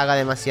no les haga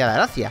demasiada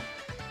gracia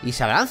y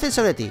se abalancen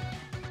sobre ti.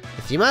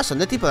 Encima son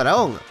de tipo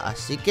dragón,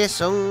 así que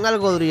son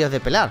algo durillos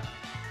de pelar.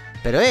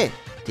 Pero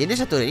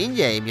tienes a tu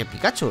ninja y mi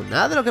Pikachu,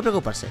 nada de lo que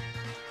preocuparse.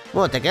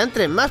 Bueno, te quedan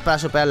 3 más para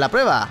superar la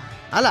prueba.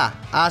 ¡Hala!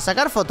 ¡A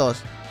sacar fotos!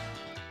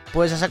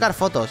 Pues a sacar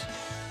fotos.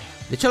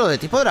 De hecho, los de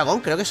tipo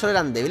dragón creo que solo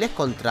eran débiles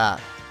contra...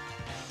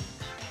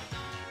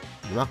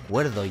 No me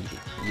acuerdo.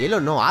 Hielo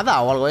no,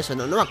 hada o algo de eso.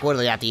 No me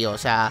acuerdo ya, tío. O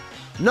sea,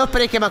 no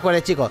esperéis que me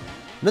acuerde, chicos.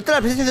 Nota la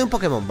presencia de un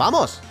Pokémon.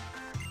 ¡Vamos!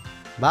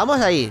 Vamos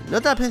ahí.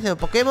 Nota la presencia de un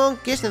Pokémon.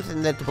 ¿Quieres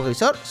encender tu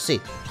Pokévisor? Sí.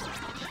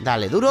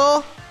 Dale,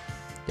 duro.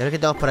 Y a ver qué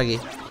tenemos por aquí.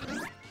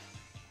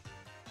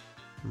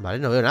 Vale,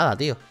 no veo nada,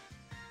 tío.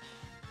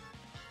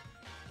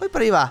 Voy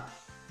por ahí va.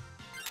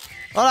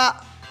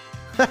 ¡Hola!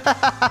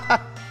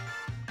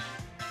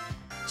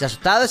 Se ha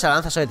asustado y se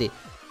avanza sobre ti.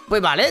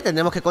 Pues vale,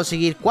 tendremos que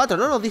conseguir 4,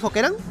 ¿no? Nos dijo que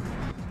eran.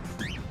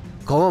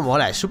 Cómo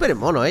mola, es súper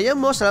mono. Ella es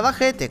modo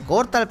salvaje, te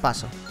corta el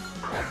paso.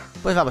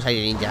 Pues vamos a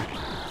ir, ninja.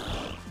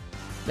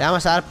 Le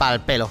vamos a dar para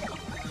el pelo.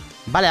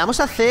 Vale, vamos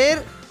a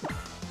hacer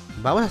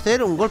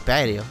un golpe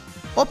aéreo.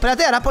 Oh,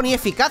 espérate, ahora ponía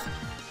eficaz.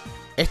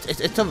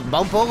 Esto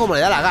va un poco como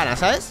le da la gana,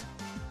 ¿sabes?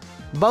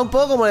 Va un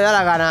poco como le da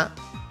la gana.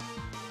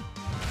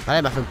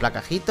 Vale, me hace un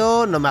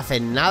placajito. No me hace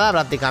nada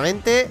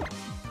prácticamente.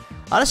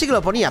 Ahora sí que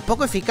lo ponía,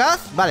 poco eficaz.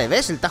 Vale,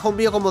 ¿ves? El tajo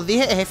umbrío, como os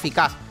dije, es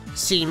eficaz.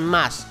 Sin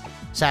más.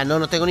 O sea,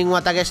 no tengo ningún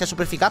ataque que sea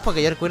super eficaz.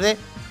 Porque yo recuerde,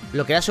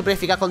 lo que era super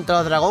eficaz contra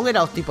los dragón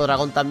era tipo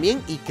dragón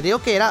también. Y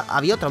creo que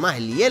había otro más,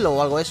 el hielo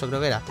o algo de eso, creo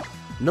que era.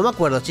 No me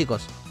acuerdo,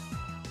 chicos.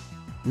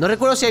 No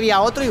recuerdo si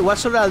había otro, igual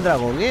solo era el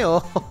dragón,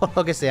 o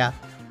lo que sea.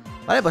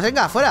 Vale, pues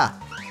venga, fuera.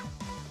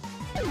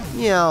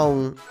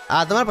 Miau.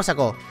 A tomar por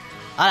saco.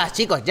 Ahora,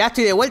 chicos, ya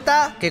estoy de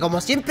vuelta. Que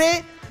como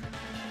siempre,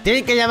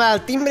 tienen que llamar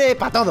al timbre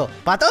para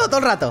todo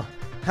el rato.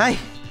 Ay,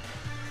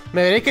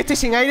 me veréis que estoy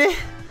sin aire.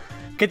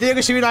 Que tengo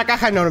que subir una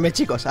caja enorme,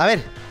 chicos. A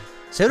ver,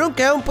 seguro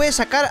que aún puede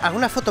sacar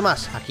alguna foto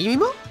más. ¿Aquí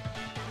mismo?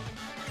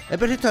 He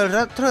perdido el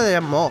rastro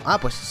de Mo. Ah,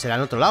 pues será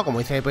en otro lado. Como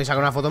dice, ¿puede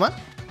sacar una foto más?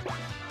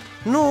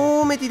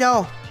 No, me he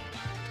tirado.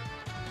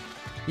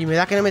 Y me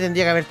da que no me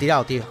tendría que haber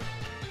tirado, tío.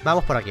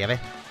 Vamos por aquí, a ver.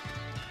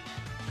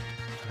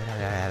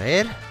 A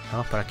ver.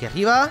 Vamos por aquí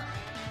arriba.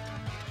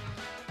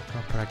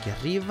 Vamos por aquí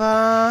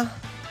arriba.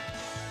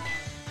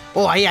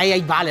 Oh,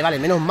 ahí, vale,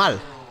 menos mal.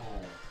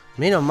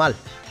 Menos mal.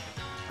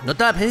 No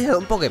te la presencia de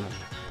un Pokémon.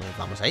 Pues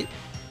vamos ahí.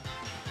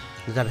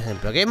 No te la presencia de un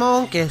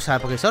Pokémon. ¿Qué es el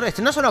profesor?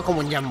 Este no ha sonado como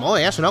un Yanmo,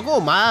 ha sonado como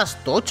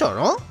más tocho,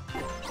 ¿no?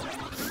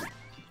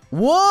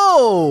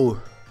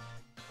 ¡Wow!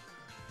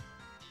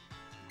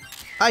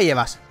 Ahí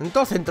llevas, en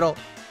todo el centro.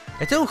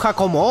 Este es un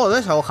Hakomo,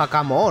 ¿no? O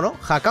Hakamo, ¿no?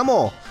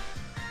 Hakamo.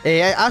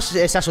 ¿Se ha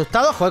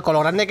asustado? Joder, con lo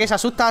grande que se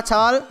asusta,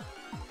 chaval.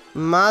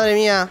 Madre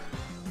mía.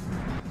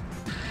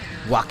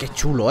 Guau, qué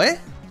chulo, ¿eh?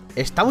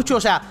 Está muy chulo,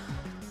 o sea,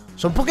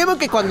 son Pokémon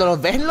que cuando los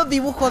ves en los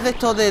dibujos de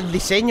estos del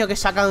diseño que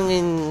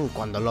sacan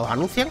cuando los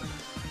anuncian,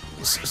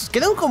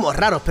 quedan como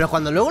raros, pero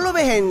cuando luego lo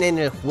ves en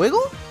el juego,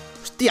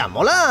 hostia,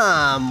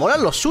 mola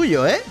lo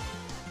suyo, ¿eh?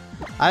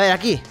 A ver,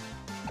 aquí.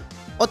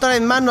 Otra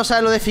vez más no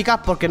sabe lo de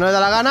eficaz porque no le da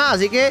la gana,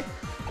 así que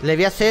le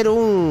voy a hacer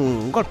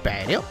un golpe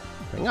aéreo.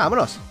 Venga,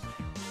 vámonos.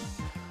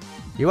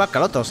 Igual que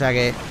al otro, o sea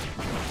que...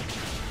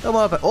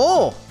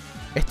 ¡Oh!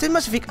 Este es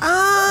más eficaz.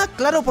 ¡Ah!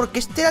 Claro, porque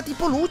este era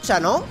tipo lucha,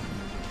 ¿no?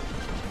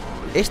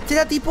 Este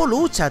era tipo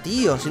lucha,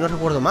 tío, si no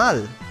recuerdo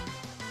mal.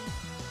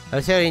 A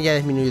ver si alguien ya ha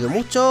disminuido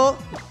mucho.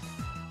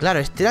 Claro,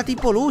 este era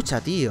tipo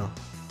lucha, tío.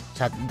 O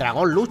sea,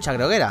 dragón lucha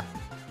creo que era.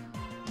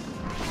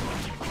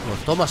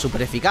 Pues toma,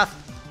 súper eficaz.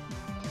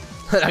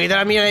 La quita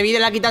la mía de vida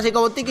y la quita así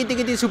como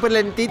tiqui, súper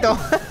lentito.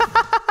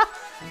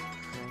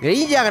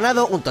 Greninja ha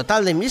ganado un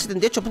total de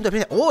 1078 puntos de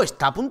experiencia. Oh,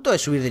 está a punto de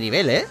subir de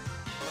nivel, ¿eh?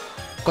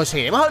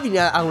 ¿Conseguiremos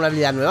alguna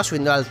habilidad nueva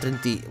subiendo al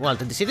 30? Bueno, al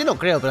 37 no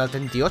creo, pero al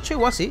 38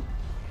 igual sí.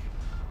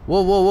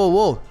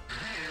 Wow.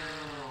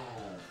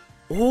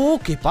 Oh,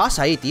 ¿qué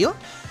pasa ahí, tío?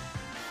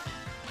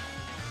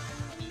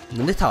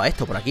 ¿Dónde estaba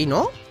esto? Por aquí,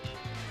 ¿no?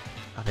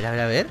 A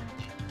ver.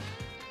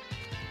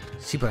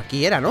 Sí, por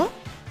aquí era, ¿no?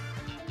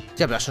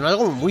 Tío, pero suena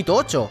algo muy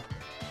tocho.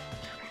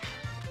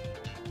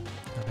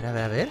 A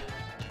ver.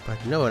 Por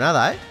aquí no veo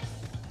nada, ¿eh?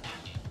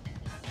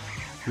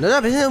 No te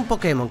presencia de un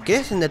Pokémon.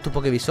 ¿Quieres encender tu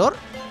Pokévisor?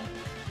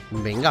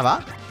 Venga,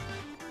 va.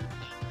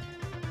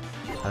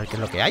 A ver qué es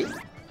lo que hay.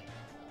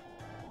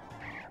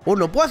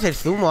 ¿No puedo hacer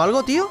zoom o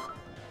algo, tío?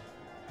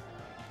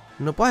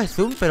 No puedo hacer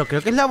zoom, pero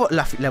creo que es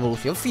la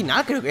evolución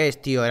final. Creo que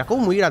es, tío. Era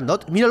como muy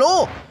grandote.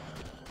 ¡Míralo!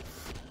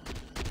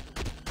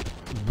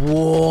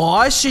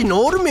 ¡Buah! ¡Es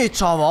enorme,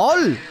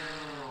 chaval!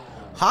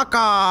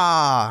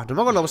 ¡Haka! No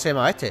me acuerdo cómo se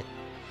llamaba este.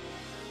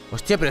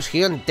 Hostia, pero es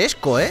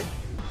gigantesco, ¿eh?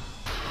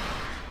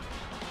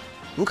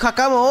 Un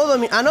Hakamo.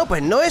 Ah, no,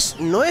 pues no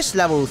es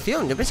la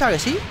evolución. Yo pensaba que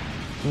sí.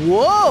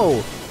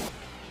 ¡Wow!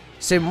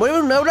 Se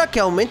mueve un aura que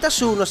aumenta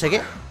su no sé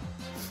qué.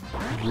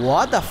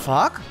 What the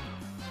fuck.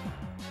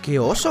 ¡Qué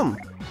awesome!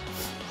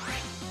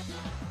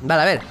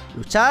 Vale, a ver.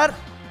 Luchar.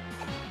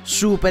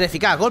 Súper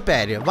eficaz. Golpe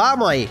aéreo.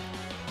 Vamos ahí.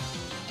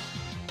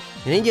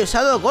 Ninja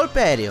usado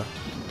golpe aéreo.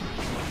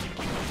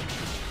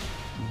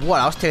 Buah,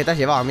 la hostia que te has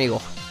llevado,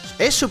 amigo.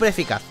 Es súper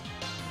eficaz.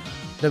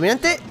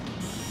 Dominante.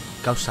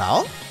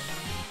 ¿Causado?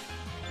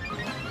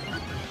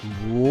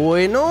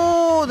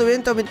 Bueno,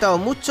 dominante ha aumentado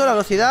mucho la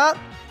velocidad.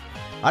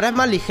 Ahora es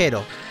más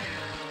ligero.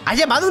 ¡Ha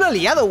llamado un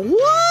aliado!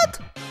 ¿What?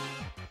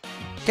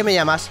 ¿Qué me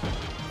llamas?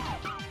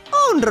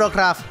 ¡Oh, un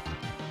Rockruff!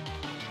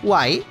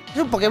 Guay.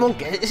 Es un Pokémon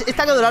que es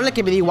tan adorable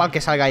que me da igual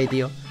que salga ahí,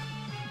 tío.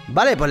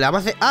 Vale, pues le vamos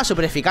a hacer... Ah,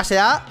 super eficaz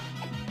será.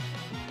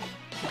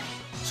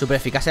 Super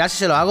eficaz será si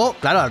se lo hago,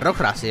 claro, al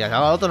Rockruff. Si al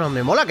otro no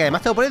me mola, que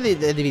además tengo que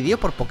poner divididos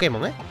por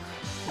Pokémon, ¿eh?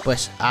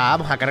 Pues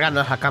vamos a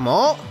cargarnos a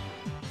Camo.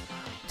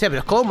 Hostia, pero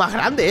es como más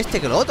grande este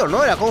que el otro,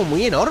 ¿no? Era como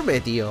muy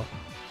enorme, tío.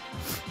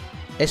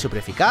 Es súper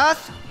eficaz.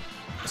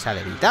 Se ha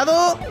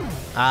debilitado.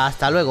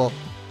 Hasta luego.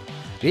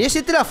 ¿Quería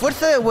siente la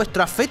fuerza de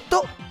vuestro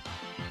afecto?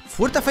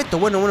 Fuerte afecto.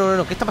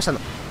 Bueno. ¿Qué está pasando?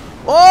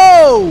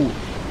 ¡Oh!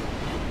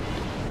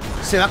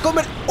 Se va a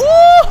comer...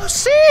 ¡Oh!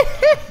 ¡Sí!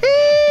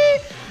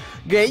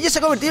 Greninja se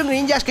ha convertido en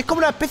Greninja. Es que es como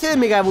una especie de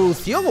mega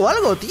evolución o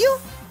algo, tío.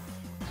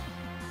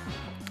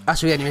 Ha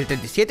subido a nivel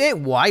 37.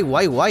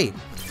 Guay.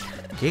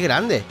 Qué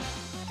grande.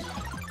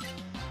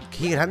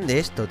 Qué grande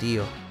esto,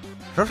 tío.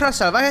 Rockruff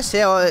salvaje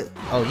se ha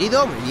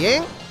aullido. Muy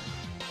bien.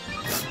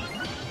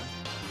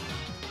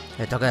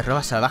 El toque de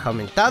roba salvaje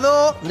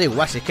aumentado. Da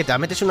igual, si es que te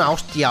metes una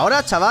hostia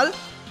ahora, chaval.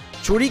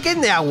 Shuriken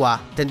de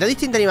agua. ¿Tendrá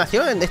distinta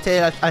animación de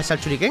este al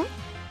Shuriken?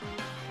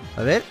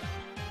 A ver.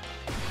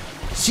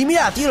 Sí,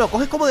 mira, tío, lo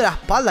coges como de la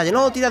espalda. Ya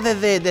no lo tiras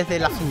desde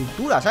la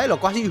cintura, ¿sabes? Lo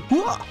coges así.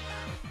 ¡Uah!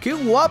 ¡Qué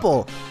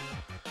guapo!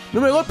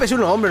 Número de golpe es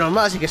uno, hombre,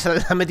 normal. Así que se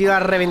le ha metido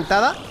la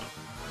reventada.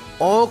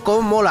 Oh,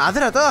 cómo mola. Ha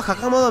derrotado a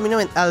Hakamo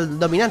al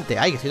dominante.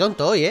 Ay, que estoy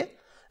tonto hoy, ¿eh?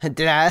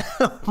 Entre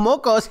los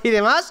mocos y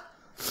demás.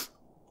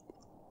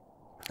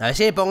 A ver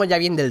si me pongo ya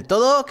bien del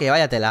todo. Que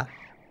vaya tela.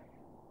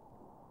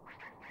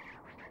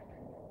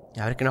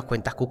 A ver qué nos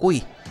cuentas,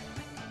 Cucuy.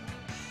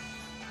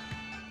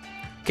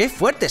 ¡Qué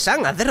fuerte,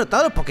 San! Has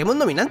derrotado a los Pokémon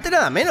dominantes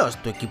nada menos.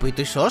 Tu equipo y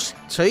tú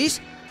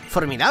sois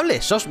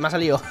formidables. Me ha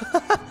salido.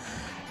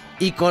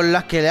 Y con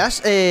las que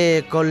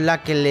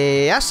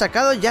le has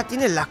sacado ya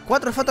tienes las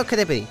 4 fotos que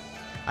te pedí.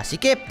 Así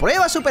que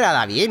prueba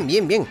superada. Bien,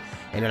 bien, bien.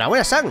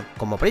 Enhorabuena, San.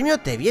 Como premio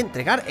te voy a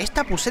entregar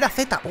esta pulsera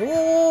Z.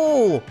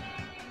 ¡Oh!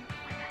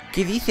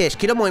 ¿Qué dices?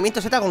 Quiero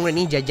movimiento Z con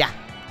Greninja ya.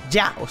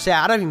 Ya, o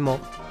sea, ahora mismo.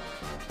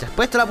 ¿Te has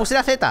puesto la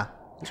pulsera Z?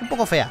 Es un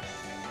poco fea.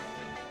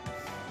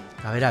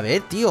 A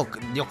ver, tío.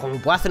 Dios, ¿cómo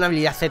puedo hacer una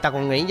habilidad Z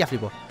con Greninja?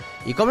 Flipo.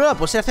 Y como la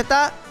pulsera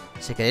Z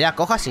se quedaría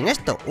coja sin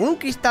esto. Un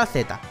cristal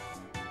Z.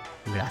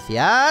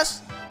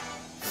 Gracias.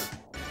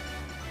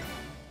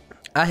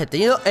 Has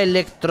obtenido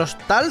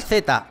Electrostal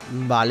Z.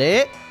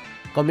 Vale.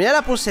 Combinar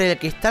la pulsera y el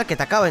cristal que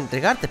te acabo de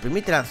entregar te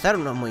permite lanzar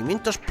unos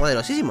movimientos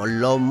poderosísimos.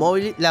 Los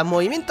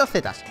movimientos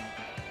Z.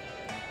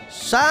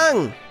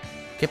 ¡San!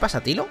 ¿Qué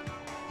pasa, Tilo?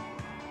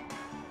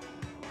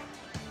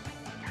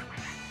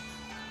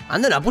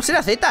 Anda, una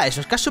pulsera Z.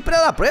 Eso es que has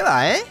superado la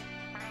prueba, ¿eh?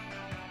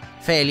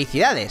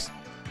 Felicidades.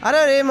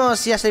 Ahora veremos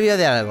si ha servido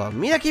de algo.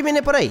 Mira quién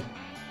viene por ahí.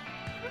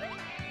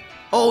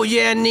 Oh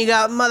yeah,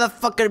 nigga,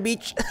 motherfucker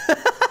bitch.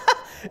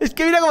 Es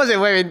que mira cómo se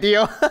mueven,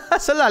 tío.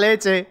 Son la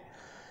leche.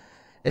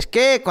 Es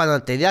que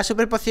cuando te di la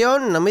super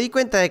poción no me di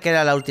cuenta de que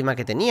era la última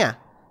que tenía.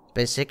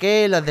 Pensé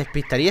que los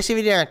despistaría si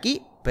vinieran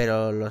aquí,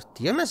 pero los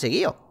tíos me han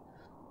seguido.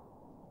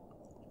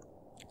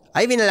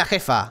 Ahí viene la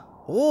jefa.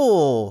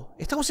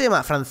 ¿Esta cómo se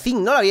llama?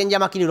 Francine, ¿no? La habían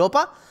llamado aquí en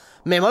Europa.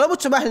 Me mola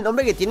mucho más el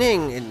nombre que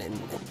tienen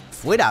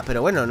fuera,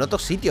 pero bueno, en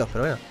otros sitios,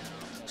 pero bueno.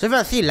 Soy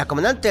Francine, la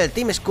comandante del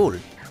Team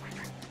School.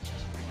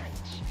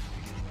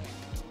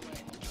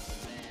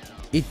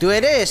 Y tú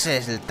eres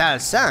el tal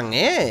San,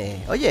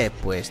 ¿eh? Oye,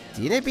 pues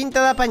tiene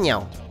pinta de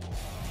apañado.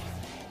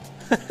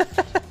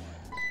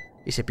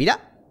 ¿Y se pira?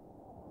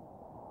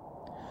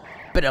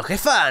 Pero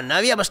jefa, ¿no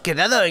habíamos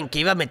quedado en que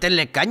iba a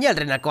meterle caña al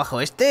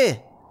renacuajo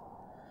este?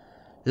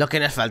 Lo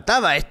que nos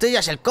faltaba, esto ya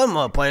es el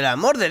colmo. Por el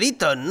amor de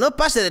Dito, no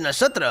pase de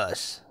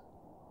nosotros.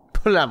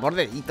 Por el amor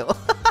de Dito.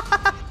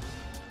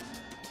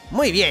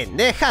 Muy bien,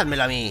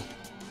 dejádmelo a mí.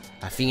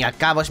 Al fin y al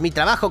cabo es mi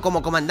trabajo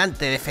como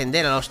comandante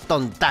defender a los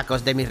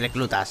tontacos de mis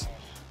reclutas.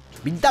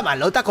 Pinta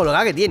malota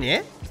colgada que tiene,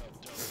 ¿eh?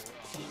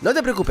 No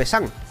te preocupes,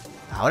 San.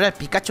 Ahora el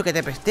Pikachu que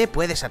te presté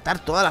puede desatar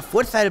toda la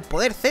fuerza del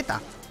poder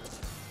Z.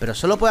 Pero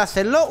solo puede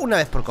hacerlo una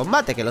vez por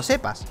combate, que lo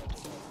sepas.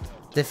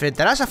 ¿Te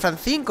enfrentarás a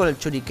Francine con el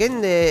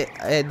Shuriken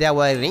de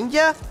agua de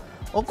ninja?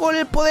 ¿O con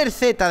el poder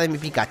Z de mi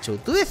Pikachu?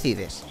 Tú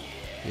decides.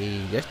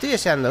 Y yo estoy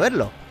deseando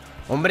verlo.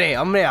 Hombre,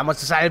 vamos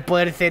a usar el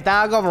poder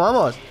Z como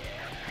vamos.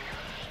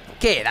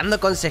 ¿Qué? ¿Dando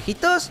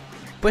consejitos?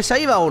 Pues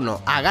ahí va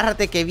uno.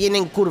 Agárrate que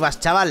vienen curvas,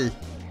 chaval.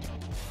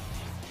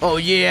 Oh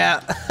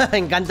yeah. Me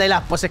encantan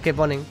las poses que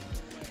ponen.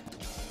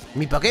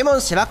 Mi Pokémon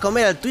se va a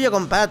comer al tuyo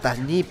con patatas.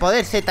 Ni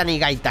poder Z ni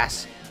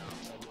gaitas.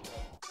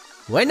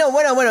 Bueno,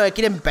 que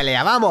quieren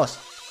pelea, vamos.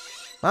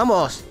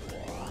 Vamos.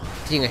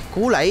 Team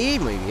School ahí,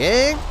 muy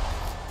bien.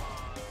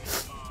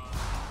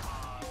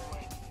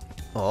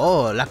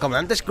 Oh, la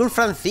comandante School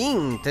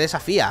Francine te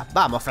desafía.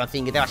 Vamos,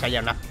 Francine, que te vas a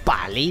llevar una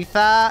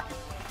paliza.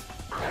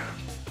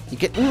 Y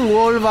que... un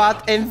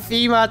Golbat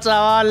encima,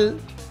 chaval.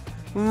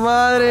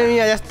 Madre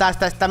mía, ya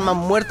está más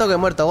muerto que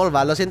muerto,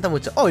 Golbat, lo siento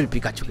mucho. Oh, el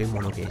Pikachu, qué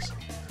mono que es.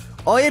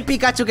 Oh, el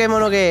Pikachu, qué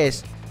mono que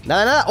es.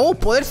 Nada. Oh,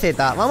 poder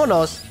Z,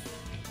 vámonos.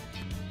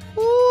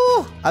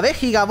 A ver,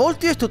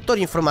 Gigavoltio, destructor,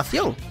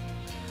 información.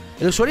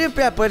 El usuario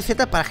emplea el poder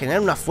Z para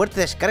generar una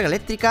fuerte descarga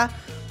eléctrica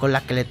con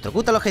la que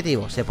electrocuta al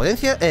objetivo.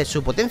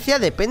 Su potencia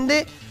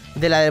depende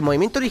de la del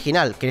movimiento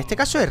original, que en este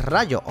caso es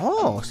rayo.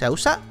 Oh, o sea,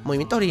 usa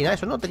movimientos originales,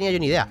 eso no tenía yo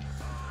ni idea.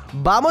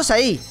 ¡Vamos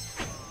ahí!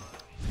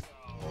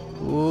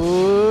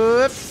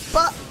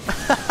 ¡Upa!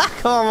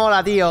 ¡Cómo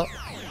mola, tío!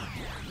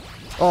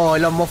 Oh,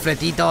 los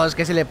mofletitos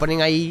que se le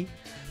ponen ahí.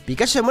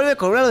 Pikachu se mueve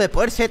con un halo de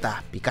poder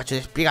Z. Pikachu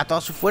despliega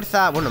toda su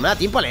fuerza. Bueno, me da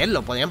tiempo a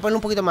leerlo. Podrían ponerlo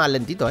un poquito más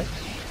lentito, ¿eh?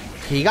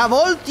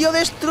 Gigavoltio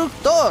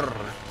destructor.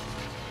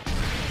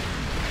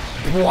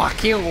 ¡Buah!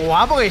 ¡Qué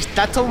guapo que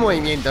están estos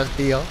movimientos,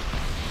 tío!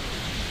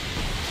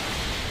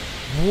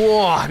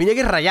 ¡Buah! Mira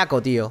qué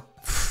rayaco, tío.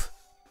 Uf.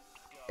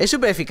 Es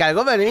súper eficaz. El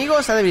golpe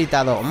enemigo se ha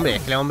debilitado. Hombre,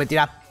 es que le hemos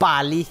metido una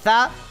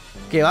paliza.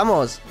 Que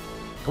vamos.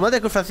 ¿Cómo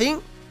te Francine?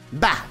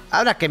 Bah,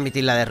 habrá que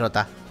emitir la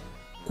derrota.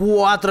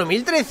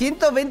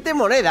 4.320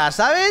 monedas,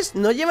 ¿sabes?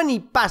 No lleva ni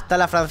pasta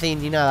la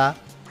Francine ni nada.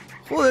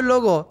 Joder,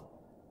 loco.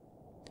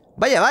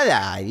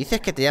 Vaya, y dices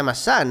que te llamas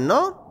San,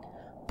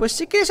 ¿no? Pues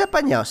sí que eres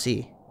apañado,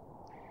 sí.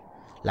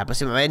 La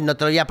próxima vez no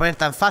te lo voy a poner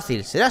tan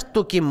fácil. Serás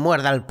tú quien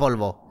muerda el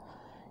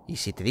polvo. Y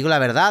si te digo la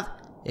verdad,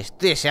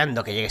 estoy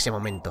deseando que llegue ese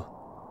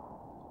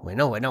momento.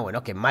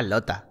 Bueno, qué mal,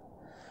 Lota.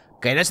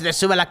 Que no se te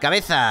suba la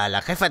cabeza.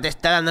 La jefa te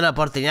está dando una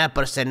oportunidad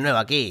por ser nuevo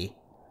aquí.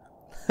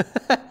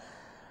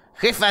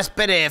 Jefa,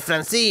 espere,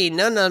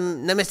 Francine.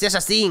 No me seas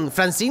así.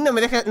 Francine,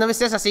 no me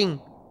seas así.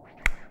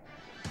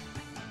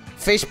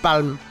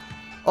 Facepalm.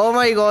 Oh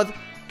my god.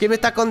 ¿Qué me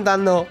estás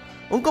contando?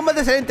 Un combate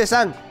excelente,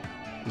 San.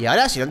 Y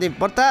ahora, si no te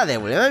importa,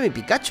 devuélveme a mi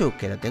Pikachu,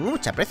 que lo tengo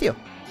mucho aprecio.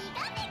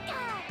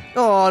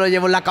 Oh, lo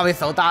llevo en la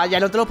cabezota. Ya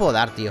no te lo puedo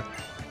dar, tío.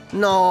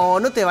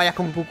 No te vayas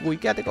con Cucuy,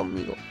 quédate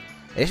conmigo.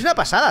 Es una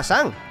pasada,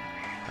 San.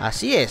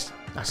 Así es.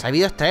 Has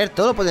sabido extraer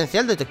todo el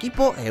potencial de tu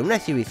equipo en una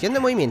exhibición de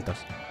movimientos.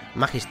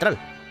 Magistral.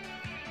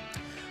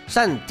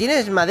 San,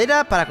 tienes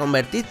madera para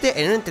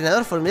convertirte en un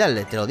entrenador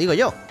formidable, te lo digo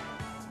yo.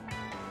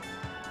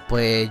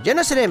 Pues yo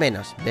no seré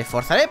menos. Me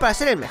esforzaré para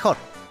ser el mejor.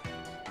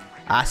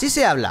 Así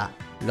se habla.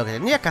 Lo que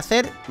tendrías que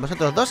hacer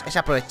vosotros dos es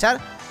aprovechar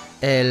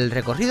el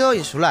recorrido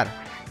insular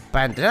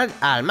para entrenar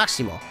al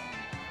máximo.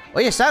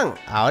 Oye, San,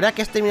 ahora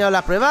que has terminado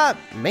la prueba,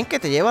 ven que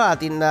te llevo a la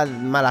tienda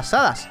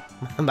Malasadas.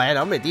 Vaya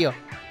nombre, tío.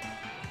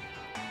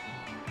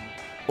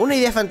 Una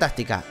idea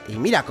fantástica. Y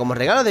mira, como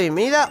regalo de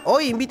bienvenida,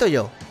 hoy invito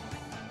yo.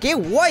 ¡Qué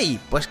guay!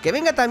 Pues que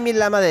venga también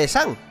la madre de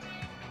San.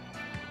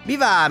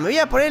 ¡Viva! Me voy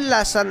a poner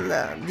las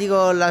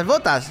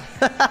botas.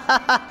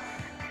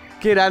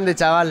 ¡Qué grande,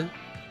 chaval!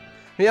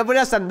 Me voy a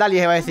poner las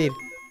sandalias, iba a decir.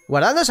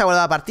 Guardando, se ha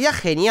guardado la partida,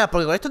 genial.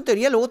 Porque con esto en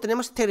teoría luego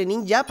tenemos este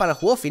Grenin ya para el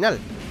juego final.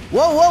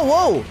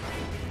 ¡Wow!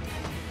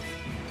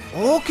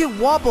 ¡Oh, qué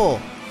guapo!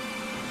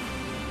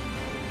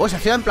 Oh, se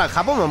hacía en plan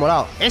Japón, me ha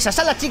molado. Esa es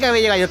la chica que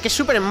me llega yo, que es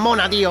súper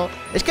mona, tío.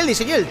 Es que el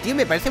diseño del tío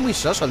me parece muy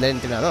soso, el del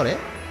entrenador,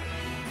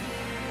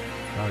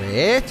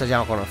 Vale, estos ya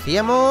lo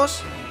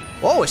conocíamos.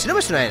 Oh, ese no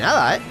me suena de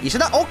nada, Y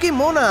esa ¡oh, qué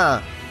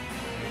mona!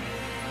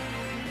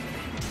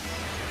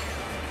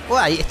 Oh,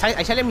 ahí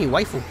sale mi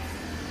waifu.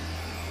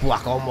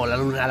 Buah, cómo mola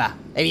la Lunala.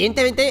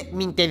 Evidentemente,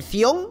 mi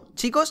intención,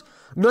 chicos,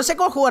 no sé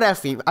cómo jugar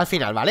al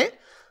final, ¿vale?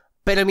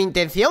 Pero mi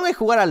intención es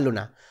jugar al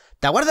Luna.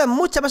 Te aguardan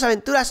muchas más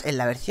aventuras en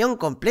la versión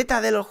completa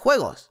de los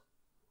juegos.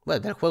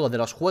 Bueno, de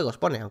los juegos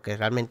pone, aunque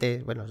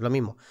realmente, bueno, es lo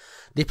mismo.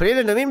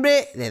 Disponible en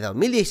noviembre de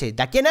 2016.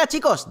 De aquí a nada,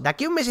 chicos, de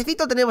aquí a un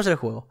mesecito tenemos el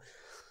juego.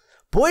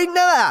 Pues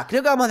nada,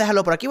 creo que vamos a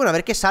dejarlo por aquí. Bueno, a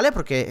ver qué sale,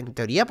 porque en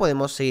teoría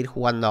podemos seguir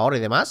jugando ahora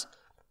y demás.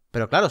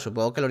 Pero claro,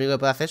 supongo que lo único que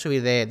puedo hacer es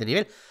subir de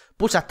nivel.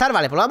 Pulsa estar,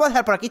 vale, pues lo vamos a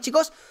dejar por aquí,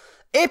 chicos.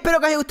 Espero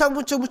que os haya gustado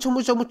mucho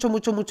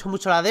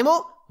la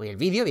demo. Y el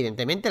vídeo,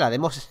 evidentemente, la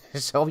demo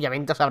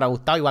obviamente os habrá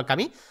gustado, igual que a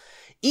mí.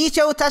 Y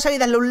si os ha gustado, sabéis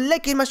darle un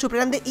like, que es más súper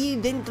grande. Y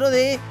dentro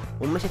de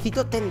un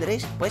mesecito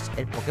tendréis, pues,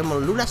 el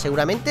Pokémon Luna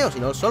seguramente. O si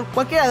no el Sol,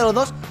 cualquiera de los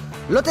dos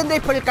lo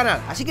tendréis por el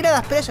canal. Así que nada,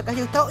 espero que os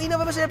haya gustado y nos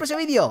vemos en el próximo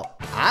vídeo.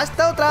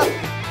 ¡Hasta otra!